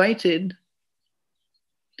to be invited.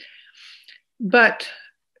 But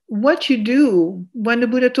what you do when the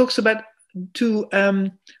Buddha talks about to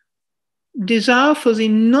desire for the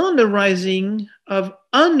non-arising of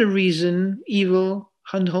unreasoned, evil,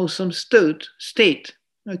 unwholesome state.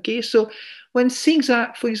 Okay, so when things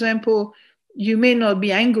are, for example, you may not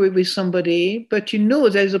be angry with somebody, but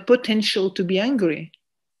there's a potential to be angry.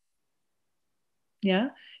 Yeah.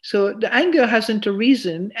 So the anger hasn't a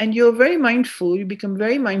reason, and you're very mindful. You become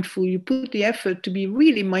very mindful. You put the effort to be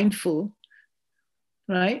really mindful,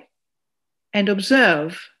 right? And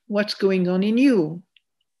observe what's going on in you,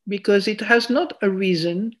 because it has not a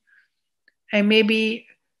reason. And maybe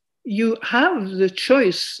you have the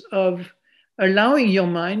choice of allowing your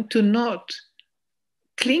mind to not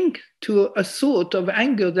cling to a thought of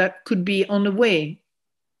anger that could be on the way.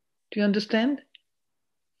 Do you understand?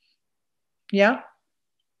 Yeah.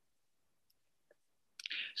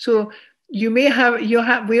 So we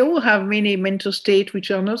all have many mental states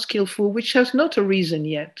which are not skillful, which has not a reason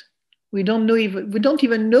yet. We don't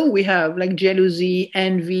even know we have, like jealousy,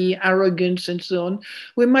 envy, arrogance, and so on.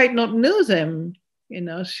 We might not know them in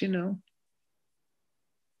us,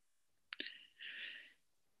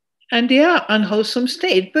 And they are unwholesome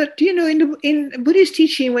state. But in Buddhist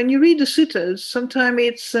teaching, when you read the suttas, sometimes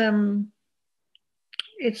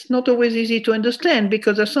it's not always easy to understand,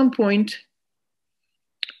 because at some point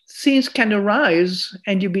things can arise,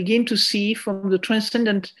 and you begin to see from the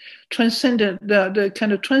the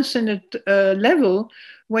kind of transcendent level,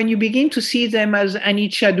 when you begin to see them as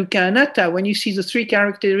anicca, dukkha, anatta, when you see the three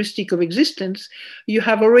characteristics of existence, you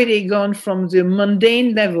have already gone from the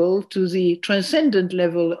mundane level to the transcendent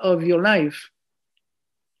level of your life.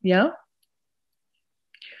 Yeah?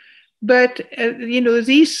 But,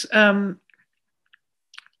 these,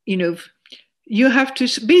 you have to,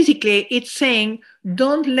 basically, it's saying,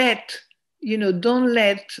 don't let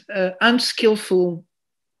unskillful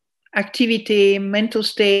activity, mental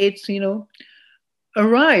states,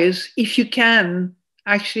 arise. If you can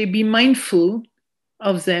actually be mindful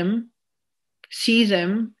of them, see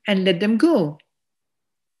them, and let them go.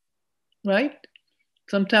 Right?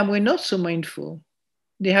 Sometimes we're not so mindful.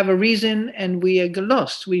 They have a reason and we are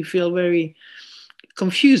lost. We feel very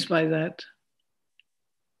confused by that.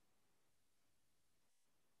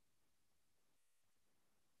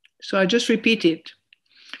 So I just repeat it.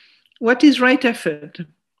 What is right effort?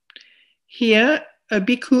 Here, a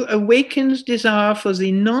bhikkhu awakens desire for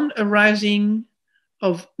the non-arising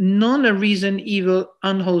of non-arisen evil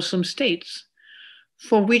unwholesome states,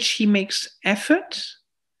 for which he makes effort,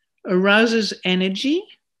 arouses energy,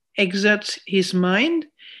 exerts his mind,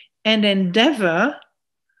 and endeavors.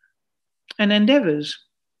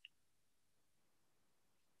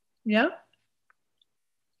 Yeah?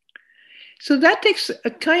 So that takes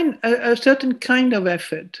a certain kind of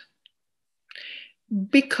effort.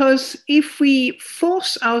 Because if we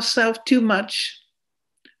force ourselves too much,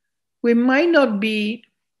 we might not be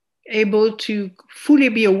able to fully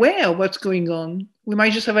be aware of what's going on. We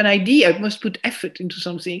might just have an idea, must put effort into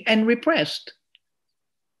something, and repressed.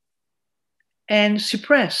 And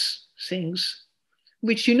suppress things,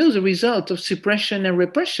 which the result of suppression and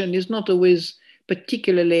repression is not always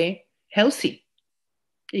particularly healthy.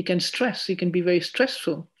 It can stress, it can be very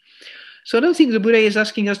stressful. So I don't think the Buddha is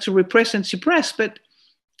asking us to repress and suppress, but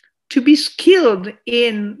to be skilled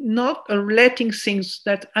in not letting things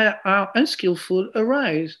that are unskillful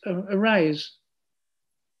arise.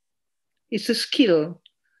 It's a skill.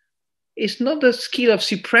 It's not a skill of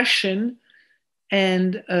suppression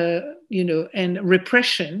and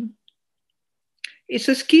repression. It's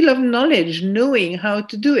a skill of knowledge, knowing how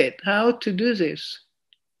to do it, how to do this.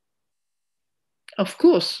 Of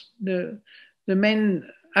course, the main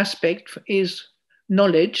aspect is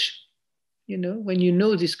knowledge. When you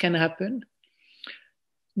know this can happen,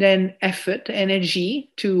 then effort,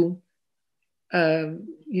 energy to,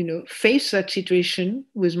 face that situation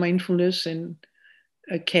with mindfulness and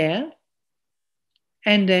care,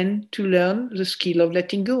 and then to learn the skill of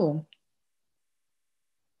letting go.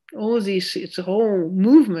 All this, it's a whole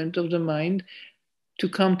movement of the mind to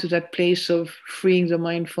come to that place of freeing the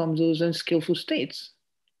mind from those unskillful states.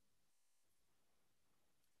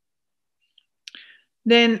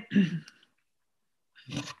 Then,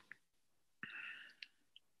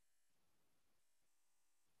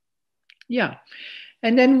 yeah.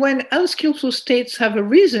 And then when unskillful states have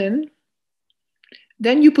arisen,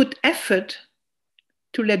 then you put effort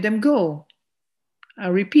to let them go. I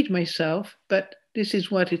repeat myself, but this is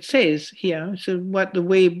what it says here. So the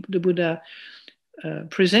way the Buddha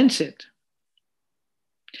presents it.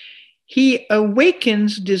 He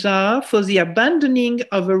awakens desire for the abandoning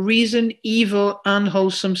of a reason, evil,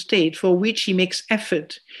 unwholesome state, for which he makes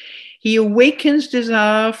effort. He awakens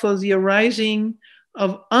desire for the arising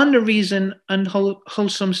of unreason,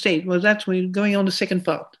 unwholesome state. Well, that's when we're going on the second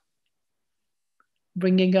part.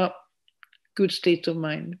 Bringing up good states of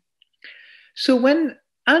mind. So when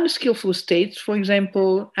unskillful states, for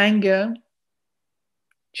example, anger,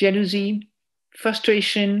 jealousy,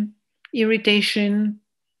 frustration, irritation,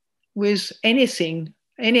 with anything,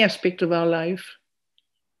 any aspect of our life,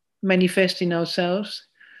 manifest in ourselves,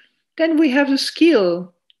 then we have the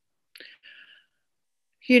skill,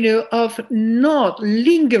 of not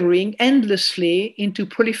lingering endlessly into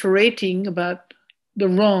proliferating about the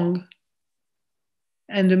wrong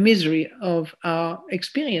and the misery of our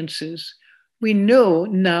experiences. We know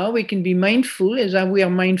now we can be mindful. As we are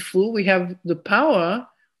mindful, we have the power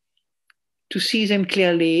to see them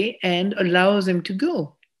clearly and allow them to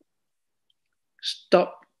go.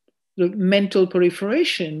 Stop the mental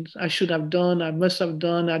proliferations. I should have done, I must have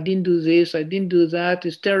done, I didn't do this, I didn't do that,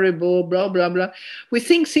 it's terrible, blah, blah, blah. We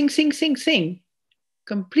think,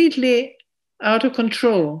 completely out of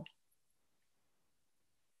control.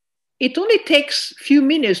 It only takes a few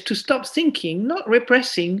minutes to stop thinking, not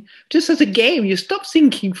repressing, just as a game. You stop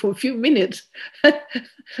thinking for a few minutes.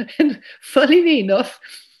 And funnily enough,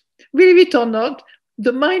 believe it or not,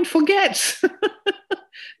 the mind forgets.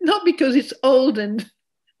 Not because it's old and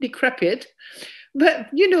decrepit, But,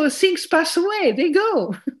 things pass away, they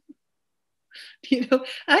go.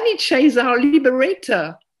 Anicca is our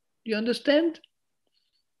liberator. Do you understand?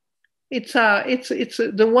 It's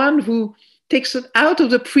the one who takes it out of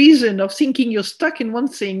the prison of thinking you're stuck in one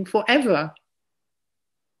thing forever.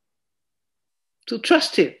 To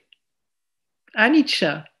trust it.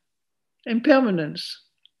 Anicca. Impermanence.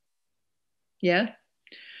 Yeah?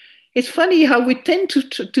 It's funny how we tend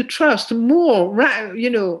to trust more,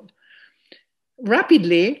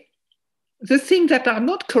 rapidly the things that are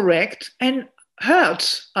not correct and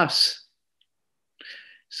hurts us.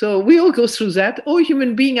 So we all go through that. All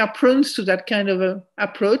human beings are prone to that kind of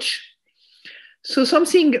approach. So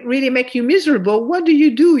something really makes you miserable. What do?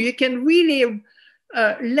 You can really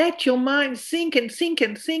let your mind think and think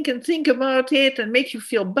and think and think about it and make you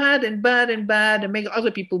feel bad and bad and bad and make other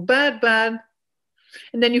people bad.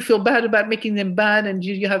 And then you feel bad about making them bad, and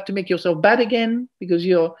you have to make yourself bad again because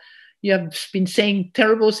you have been saying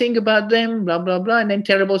terrible thing about them, blah, blah, blah, and then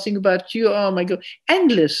terrible thing about you. Oh my God.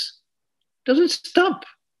 Endless. Doesn't stop.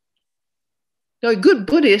 A good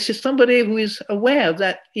Buddhist is somebody who is aware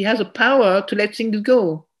that he has a power to let things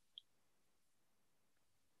go.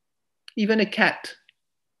 Even a cat.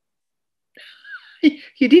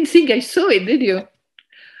 You didn't think I saw it, did you?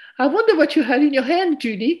 I wonder what you had in your hand,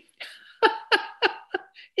 Judy.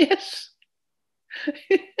 Yes.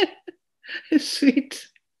 Sweet.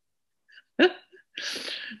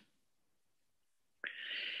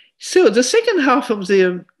 So the second half of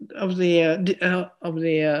the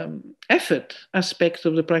effort aspect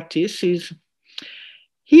of the practice is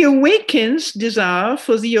he awakens desire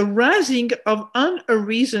for the arising of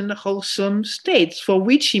unarisen wholesome states, for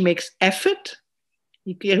which he makes effort.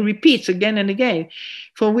 He repeats again and again,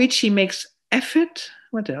 for which he makes effort.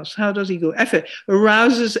 What else? How does he go? Effort.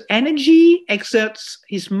 Arouses energy, exerts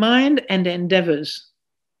his mind, and endeavors.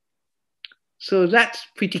 So that's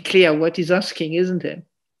pretty clear what he's asking, isn't it?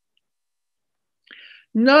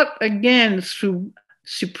 Not again through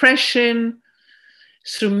suppression,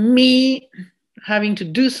 through me having to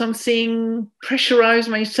do something, pressurize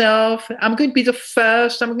myself. I'm going to be the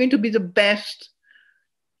first. I'm going to be the best.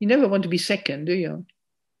 You never want to be second, do you?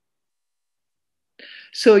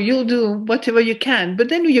 So you'll do whatever you can, but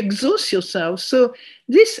then you exhaust yourself. So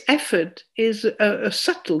this effort is a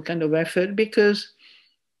subtle kind of effort, because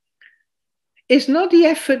it's not the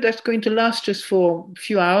effort that's going to last just for a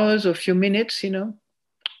few hours or a few minutes,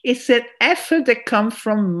 It's that effort that comes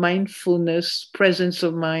from mindfulness, presence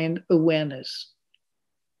of mind, awareness.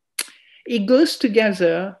 It goes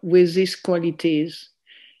together with these qualities.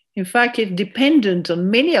 In fact, it's dependent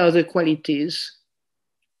on many other qualities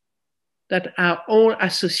that are all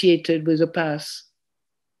associated with the path.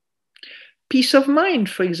 Peace of mind,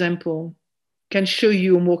 for example, can show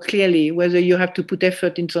you more clearly whether you have to put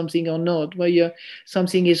effort in something or not, whether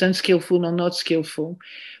something is unskillful or not skillful.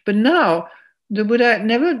 But now, the Buddha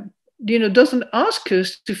never, doesn't ask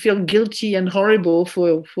us to feel guilty and horrible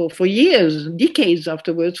for years, decades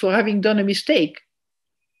afterwards, for having done a mistake.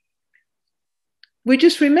 We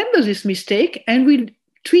just remember this mistake and we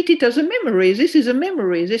treat it as a memory. This is a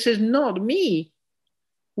memory. This is not me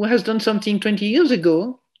who has done something 20 years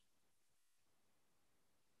ago.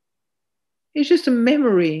 It's just a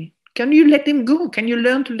memory. Can you let them go? Can you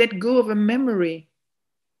learn to let go of a memory?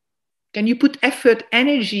 Can you put effort,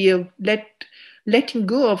 energy of letting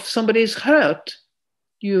go of somebody's hurt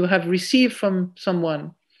you have received from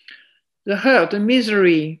someone? The hurt, the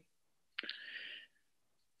misery,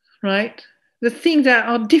 right? The things that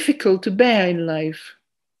are difficult to bear in life.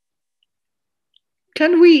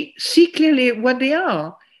 Can we see clearly what they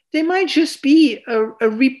are? They might just be a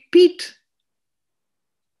repeat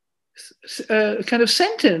kind of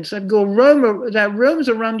sentence that roams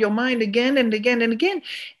around your mind again and again and again.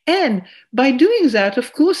 And by doing that,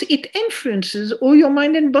 of course, it influences all your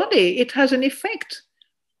mind and body. It has an effect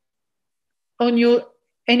on your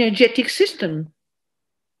energetic system.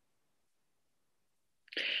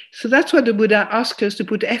 So that's why the Buddha asks us to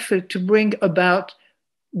put effort to bring about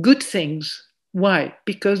good things. Why?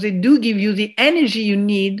 Because they do give you the energy you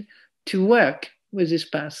need to work with this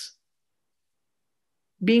path.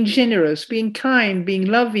 Being generous, being kind, being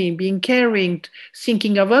loving, being caring,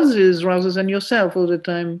 thinking of others rather than yourself all the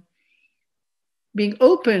time. Being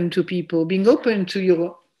open to people, being open to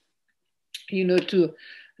your, to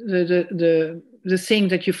the thing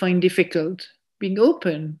that you find difficult. Being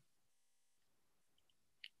open.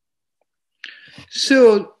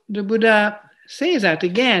 So the Buddha says that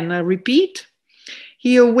again, I repeat.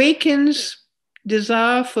 He awakens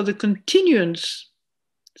desire for the continuance.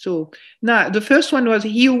 So now the first one was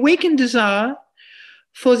he awakened desire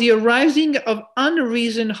for the arising of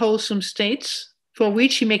unreasoned wholesome states, for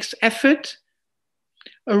which he makes effort,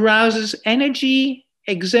 arouses energy,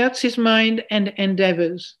 exerts his mind, and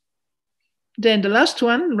endeavors. Then the last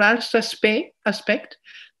one, last aspect,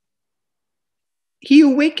 he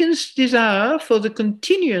awakens desire for the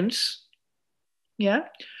continuance,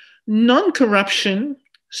 non-corruption,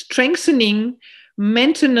 strengthening,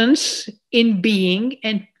 maintenance in being,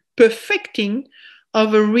 and perfecting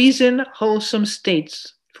of a reason wholesome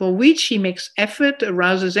states, for which he makes effort,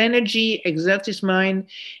 arouses energy, exerts his mind,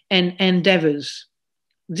 and endeavors.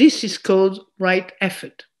 This is called right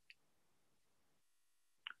effort.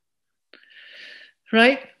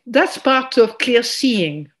 Right? That's part of clear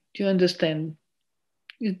seeing. Do you understand?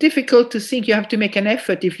 It's difficult to think you have to make an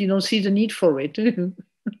effort if you don't see the need for it.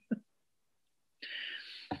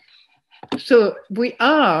 So we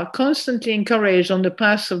are constantly encouraged on the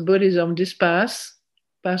path of Buddhism, this path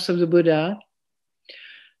of the Buddha,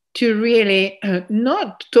 to really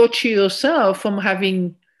not torture yourself from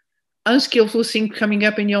having unskillful things coming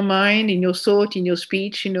up in your mind, in your thought, in your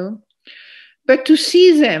speech, but to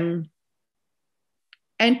see them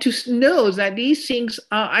and to know that these things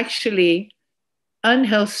are actually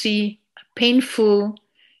unhealthy, painful,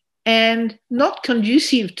 and not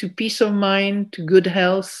conducive to peace of mind, to good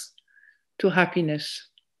health, to happiness.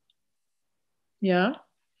 Yeah?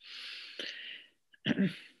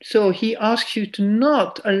 So he asks you to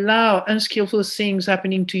not allow unskillful things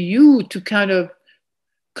happening to you to kind of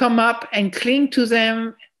come up and cling to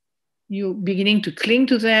them. You're beginning to cling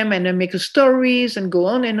to them and then make stories and go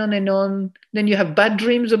on and on and on. Then you have bad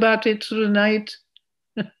dreams about it through the night.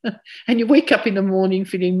 And you wake up in the morning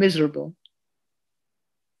feeling miserable.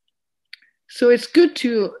 So it's good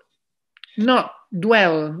to not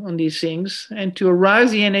dwell on these things and to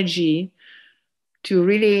arouse the energy to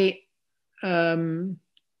really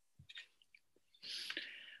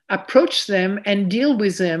approach them and deal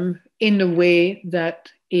with them in a way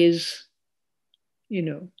that is,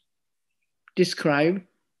 described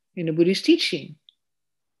in a Buddhist teaching.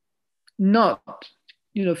 Not,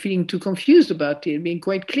 feeling too confused about it, being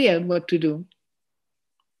quite clear what to do.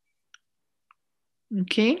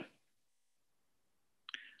 Okay?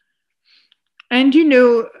 And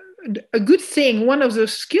a good thing, one of the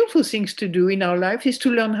skillful things to do in our life is to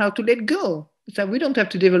learn how to let go. So we don't have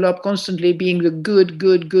to develop constantly being the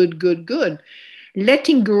good.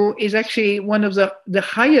 Letting go is actually one of the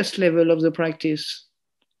highest level of the practice.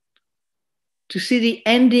 To see the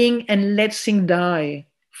ending and let things die,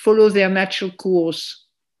 follow their natural course.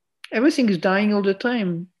 Everything is dying all the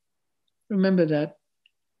time. Remember that.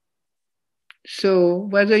 So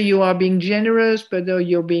whether you are being generous, whether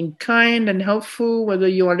you're being kind and helpful, whether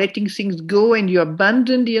you are letting things go and you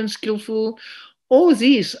abandon the unskillful, all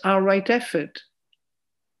these are right effort.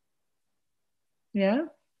 Yeah?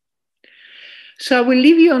 So I will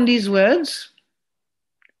leave you on these words.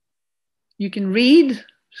 You can read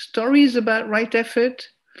stories about right effort,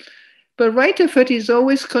 but right effort is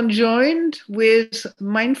always conjoined with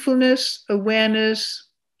mindfulness, awareness,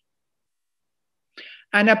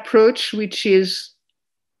 an approach which is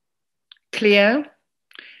clear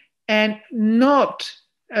and not,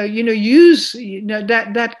 use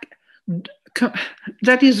that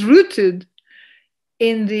is rooted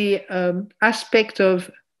in the aspect of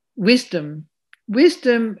wisdom.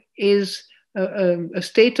 Wisdom is a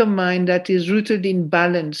state of mind that is rooted in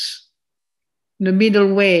balance. The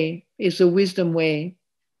middle way is the wisdom way.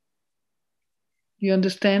 You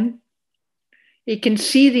understand? It can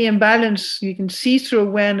see the imbalance. You can see through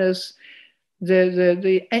awareness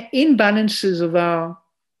the imbalances of our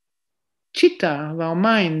chitta, of our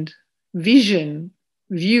mind, vision,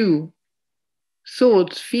 view,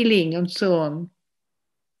 thoughts, feeling, and so on.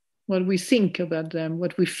 What we think about them,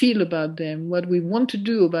 what we feel about them, what we want to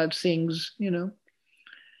do about things,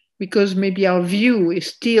 because maybe our view is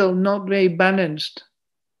still not very balanced.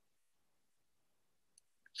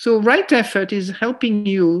 So right effort is helping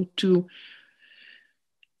you to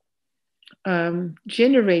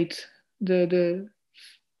generate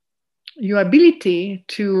your ability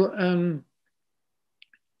to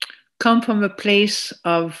come from a place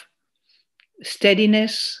of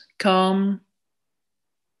steadiness, calm,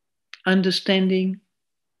 understanding,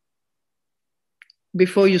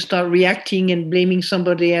 before you start reacting and blaming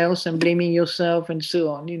somebody else and blaming yourself and so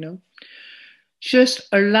on, Just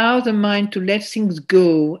allow the mind to let things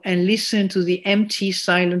go and listen to the empty,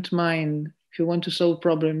 silent mind if you want to solve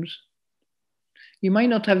problems. You might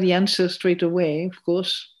not have the answer straight away, of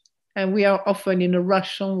course, and we are often in a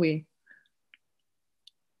rush, aren't we?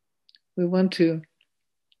 We want to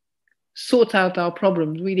sort out our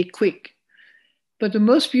problems really quick. But the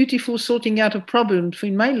most beautiful sorting out of problems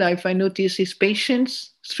in my life, I notice, is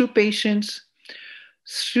patience. Through patience,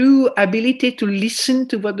 through ability to listen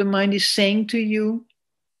to what the mind is saying to you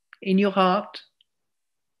in your heart,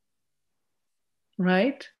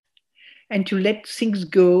 right? And to let things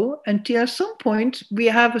go until at some point we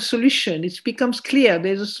have a solution. It becomes clear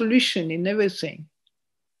there's a solution in everything.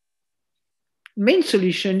 Main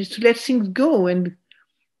solution is to let things go and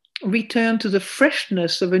return to the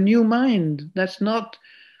freshness of a new mind that's not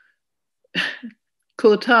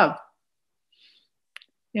caught up,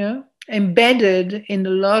 embedded in a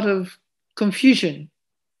lot of confusion.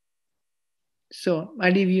 So I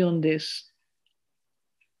leave you on this.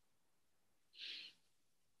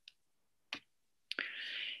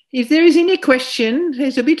 If there is any question,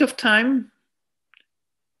 there's a bit of time.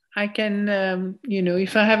 I can,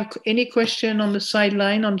 if I have any question on the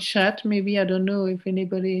sideline on chat, maybe, I don't know if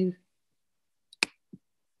anybody.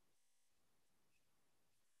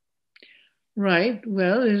 Right,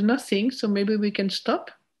 well, there's nothing, so maybe we can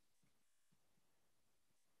stop.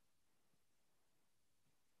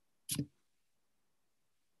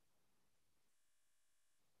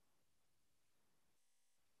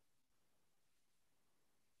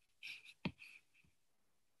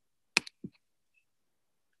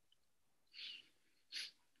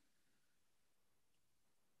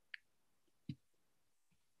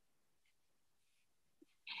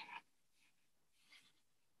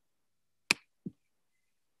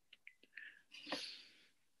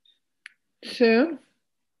 So,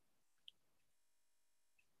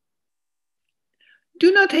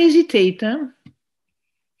 do not hesitate. Don't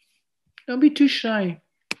be too shy.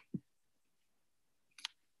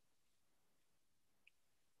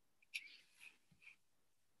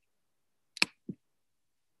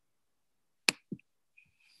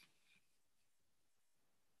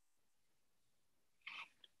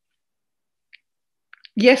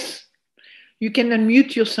 Yes, you can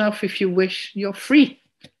unmute yourself if you wish. You're free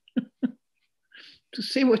to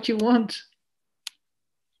say what you want.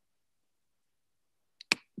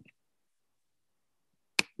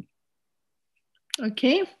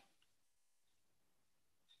 Okay.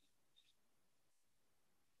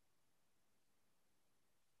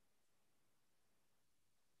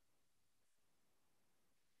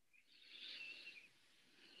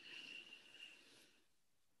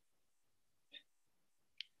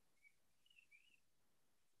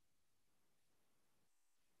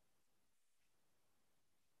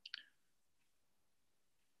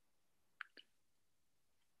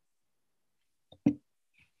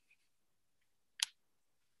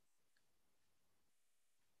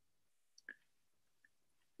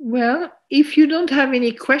 Well, if you don't have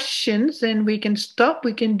any questions, then we can stop.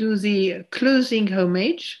 We can do the closing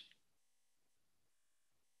homage.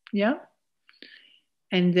 Yeah.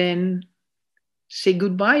 And then say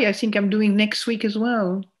goodbye. I think I'm doing next week as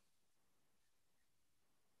well.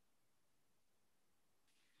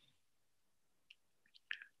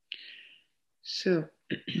 So,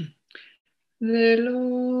 the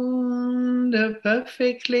Lord, the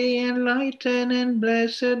perfectly enlightened and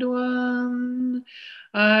blessed one,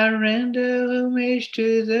 I render homage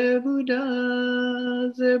to the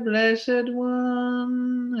Buddha, the blessed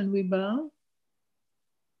one, and we bow.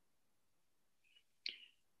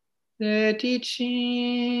 The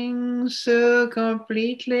teaching so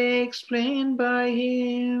completely explained by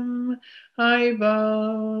him, I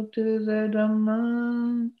bow to the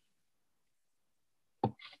Dhamma.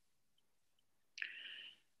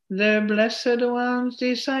 The Blessed One's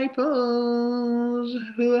disciples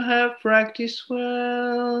who have practiced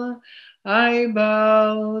well, I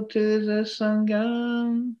bow to the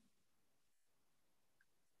Sangha.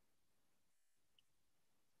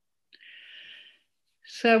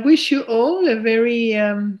 So I wish you all a very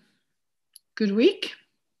good week.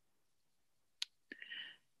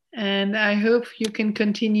 And I hope you can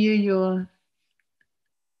continue your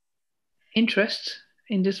interest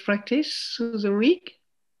in this practice through the week.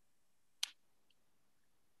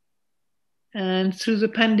 And through the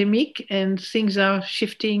pandemic, and things are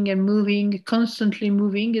shifting and moving, constantly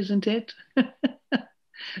moving, isn't it?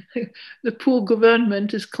 The poor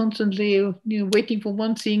government is constantly waiting for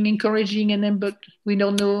one thing, encouraging, and then, but we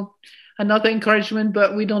don't know. Another encouragement,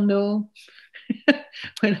 but we don't know.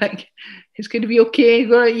 We're like, it's going to be okay.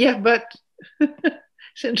 Well, yeah, but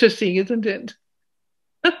it's interesting, isn't it?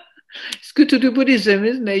 It's good to do Buddhism,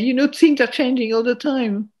 isn't it? Things are changing all the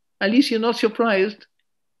time. At least you're not surprised.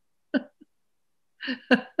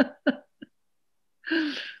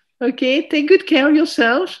 Okay, take good care of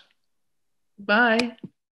yourself. Bye.